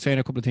show by saying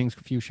a couple of things,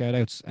 a few shout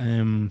outs.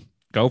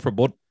 Go for it,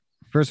 bud.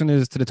 First one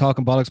is to the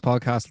Talking Bollocks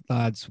podcast,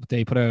 lads.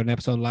 They put out an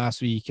episode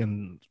last week,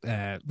 and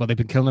they've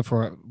been killing it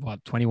for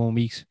 21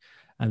 weeks.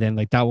 And then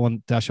like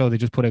that show they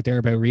just put out there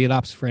about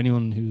relapse for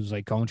anyone who's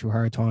like going through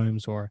hard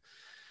times or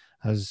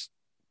has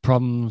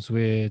problems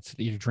with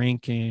either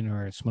drinking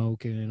or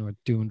smoking or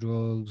doing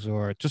drugs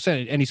or just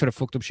any sort of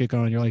fucked up shit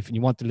going on in your life, and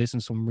you want to listen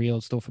to some real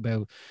stuff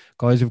about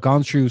guys who've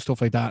gone through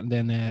stuff like that, and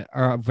then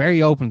are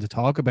very open to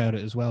talk about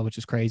it as well, which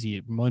is crazy.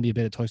 It reminded me a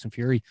bit of Tyson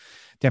Fury.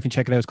 Definitely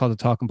check it out. It's called the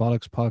Talking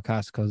Bollocks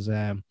podcast, because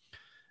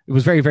it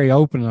was very, very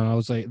open, and I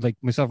was like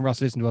myself and Ross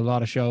listen to a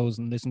lot of shows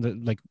and listen to,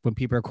 like, when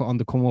people are on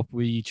the come up,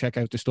 we check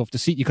out the stuff to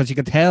see, because you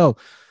can tell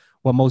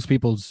what most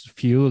people's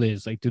fuel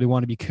is. Like, do they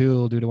want to be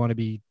cool? Do they want to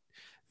be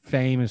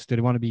famous? Do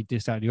they want to be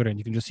this, that, and the other? And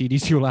you can just see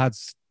these two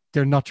lads,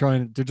 they're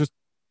just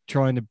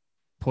trying to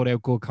put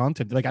out good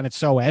content, like, and it's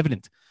so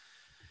evident.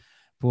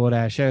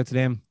 But shout out to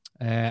them,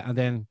 and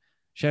then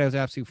shout out to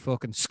absolute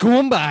fucking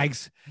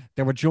scumbags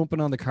that were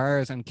jumping on the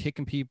cars and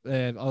kicking people.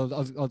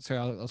 I'll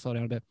slow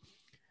down a bit.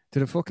 To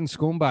the fucking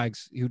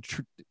scumbags who,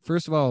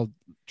 first of all,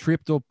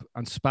 tripped up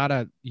and spat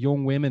at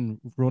young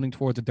women running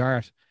towards a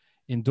dart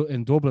in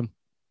Dublin.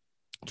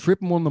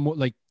 Tripping one of them,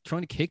 like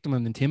trying to kick them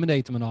and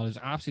intimidate them and all, is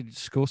absolutely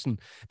disgusting.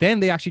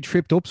 Then they actually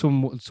tripped up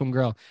some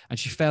girl and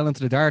she fell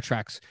into the dart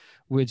tracks,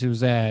 which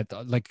was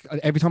like,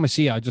 every time I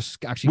see her, I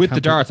just actually with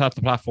the darts at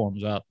the platform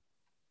as well.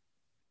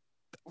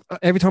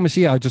 Every time I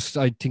see her, I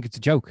think it's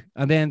a joke.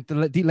 And then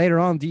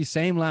later on, these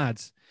same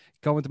lads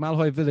go into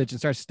Malahide Village and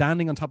start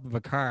standing on top of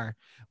a car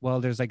while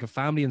there's like a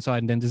family inside,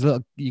 and then there's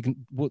the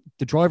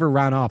driver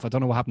ran off. I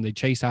don't know what happened. They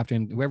chased after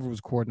him. Whoever was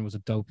recording was a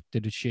dope,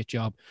 did a shit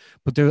job.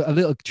 But a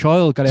little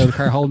child got out of the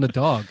car holding a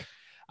dog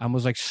and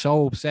was like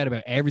so upset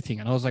about everything.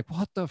 And I was like,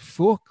 what the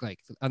fuck? Like,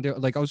 and they're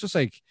like, I was just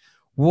like,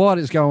 what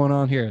is going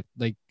on here?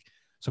 Like,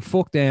 so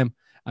fuck them.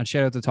 And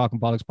shout out to Talking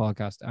Bollocks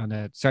podcast.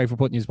 And sorry for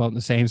putting you both in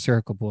the same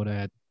circle,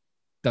 but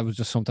that was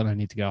just something I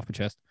need to get off my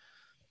chest.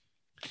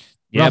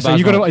 Yeah, Ross, are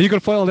you gonna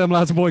foil them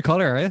lads in Boy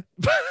Collar, are you?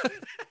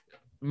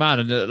 Man,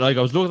 and like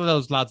I was looking at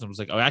those lads and I was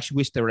like, I actually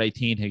wish they were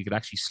 18 who you could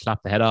actually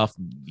slap the head off.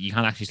 You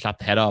can't actually slap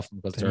the head off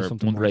because they're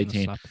under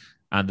 18.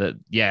 And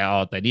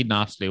they need an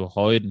absolute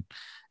hiding.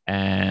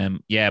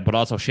 But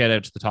also shout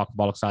out to the Talking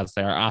Bollocks lads.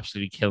 They are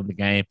absolutely killing the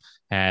game.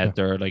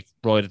 They're like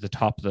right at the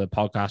top of the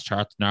podcast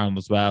chart in Ireland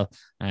as well.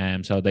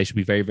 So they should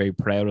be very, very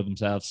proud of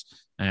themselves.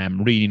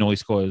 Really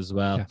nice guys as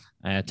well.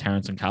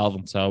 Terence and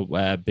Calvin. So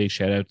big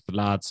shout out to the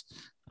lads.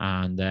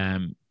 And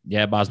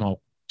Basmo,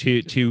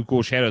 two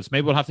good shout outs.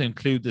 Maybe we'll have to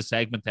include this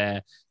segment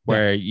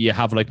where you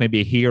have like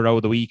maybe a hero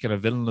of the week and a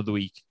villain of the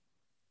week.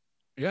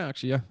 Yeah,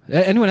 actually, yeah.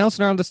 Anyone else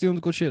in Ireland that's doing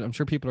the good shit? I'm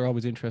sure people are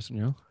always interested,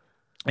 you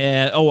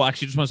know.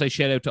 Actually, just want to say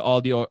shout out to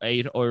all the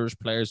 8 Irish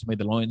players who made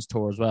the Lions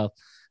tour as well.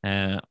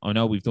 I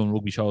know we've done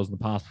rugby shows in the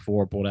past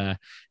before, but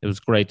it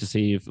was great to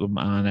see them,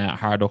 and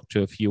hard luck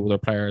to a few other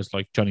players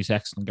like Johnny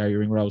Sexton and Gary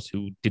Ringrose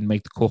who didn't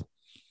make the cut.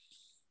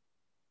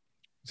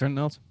 Is there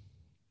anything else?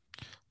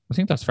 I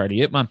think that's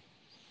fairly it, man.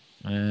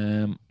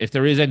 If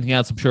there is anything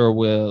else, I'm sure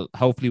we'll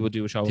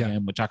do a show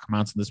again with Jack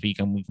Manson this week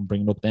and we can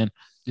bring it up then.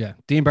 Yeah,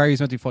 Dean Barry's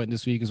meant to be fighting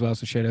this week as well,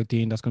 so shout out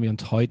Dean. That's going to be on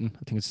Titan.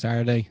 I think it's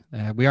Saturday.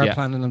 We are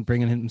planning on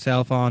bringing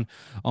himself on,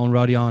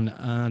 Roddy on,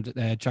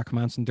 and Jack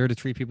Manson. They're the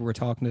 3 people we're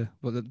talking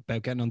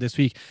about getting on this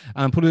week.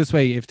 And put it this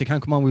way, if they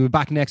can't come on, we'll be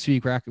back next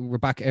week. We're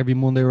back every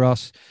Monday,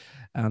 Ross.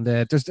 And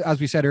just as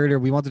we said earlier,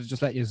 we wanted to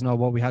just let you know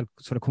what we had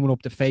sort of coming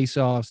up, the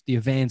face-offs, the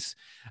events.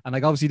 And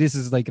like, obviously this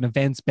is like an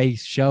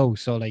events-based show.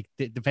 So like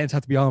the events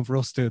have to be on for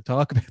us to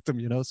talk about them,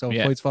 you know? So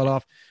if fights fall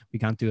off, we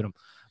can't do them.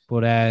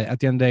 But at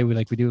the end of the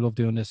day, we do love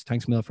doing this.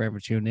 Thanks, Mil, for ever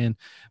tuning in.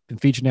 Been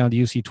featured now on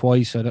the UC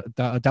twice. So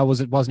it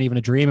wasn't even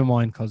a dream of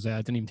mine because I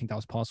didn't even think that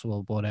was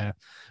possible. But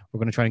we're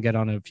going to try and get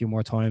on it a few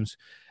more times.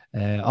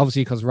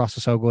 Obviously, because Ross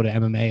is so good at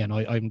MMA and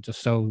I'm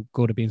just so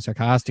good at being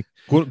sarcastic.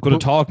 Good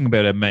at talking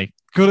about MMA.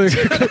 Good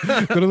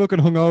at looking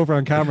hungover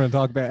on camera and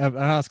talk about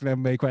asking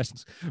MMA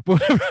questions.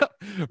 But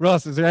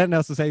Ross, is there anything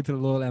else to say to the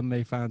loyal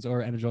MMA fans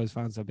or Energize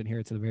fans that have been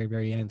here to the very,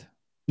 very end?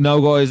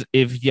 No, guys,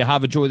 if you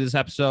have enjoyed this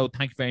episode,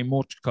 thank you very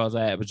much because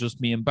it was just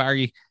me and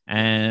Barry.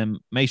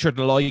 Make sure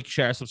to like,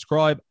 share,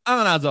 subscribe,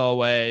 and as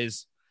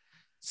always,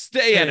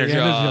 stay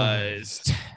energized.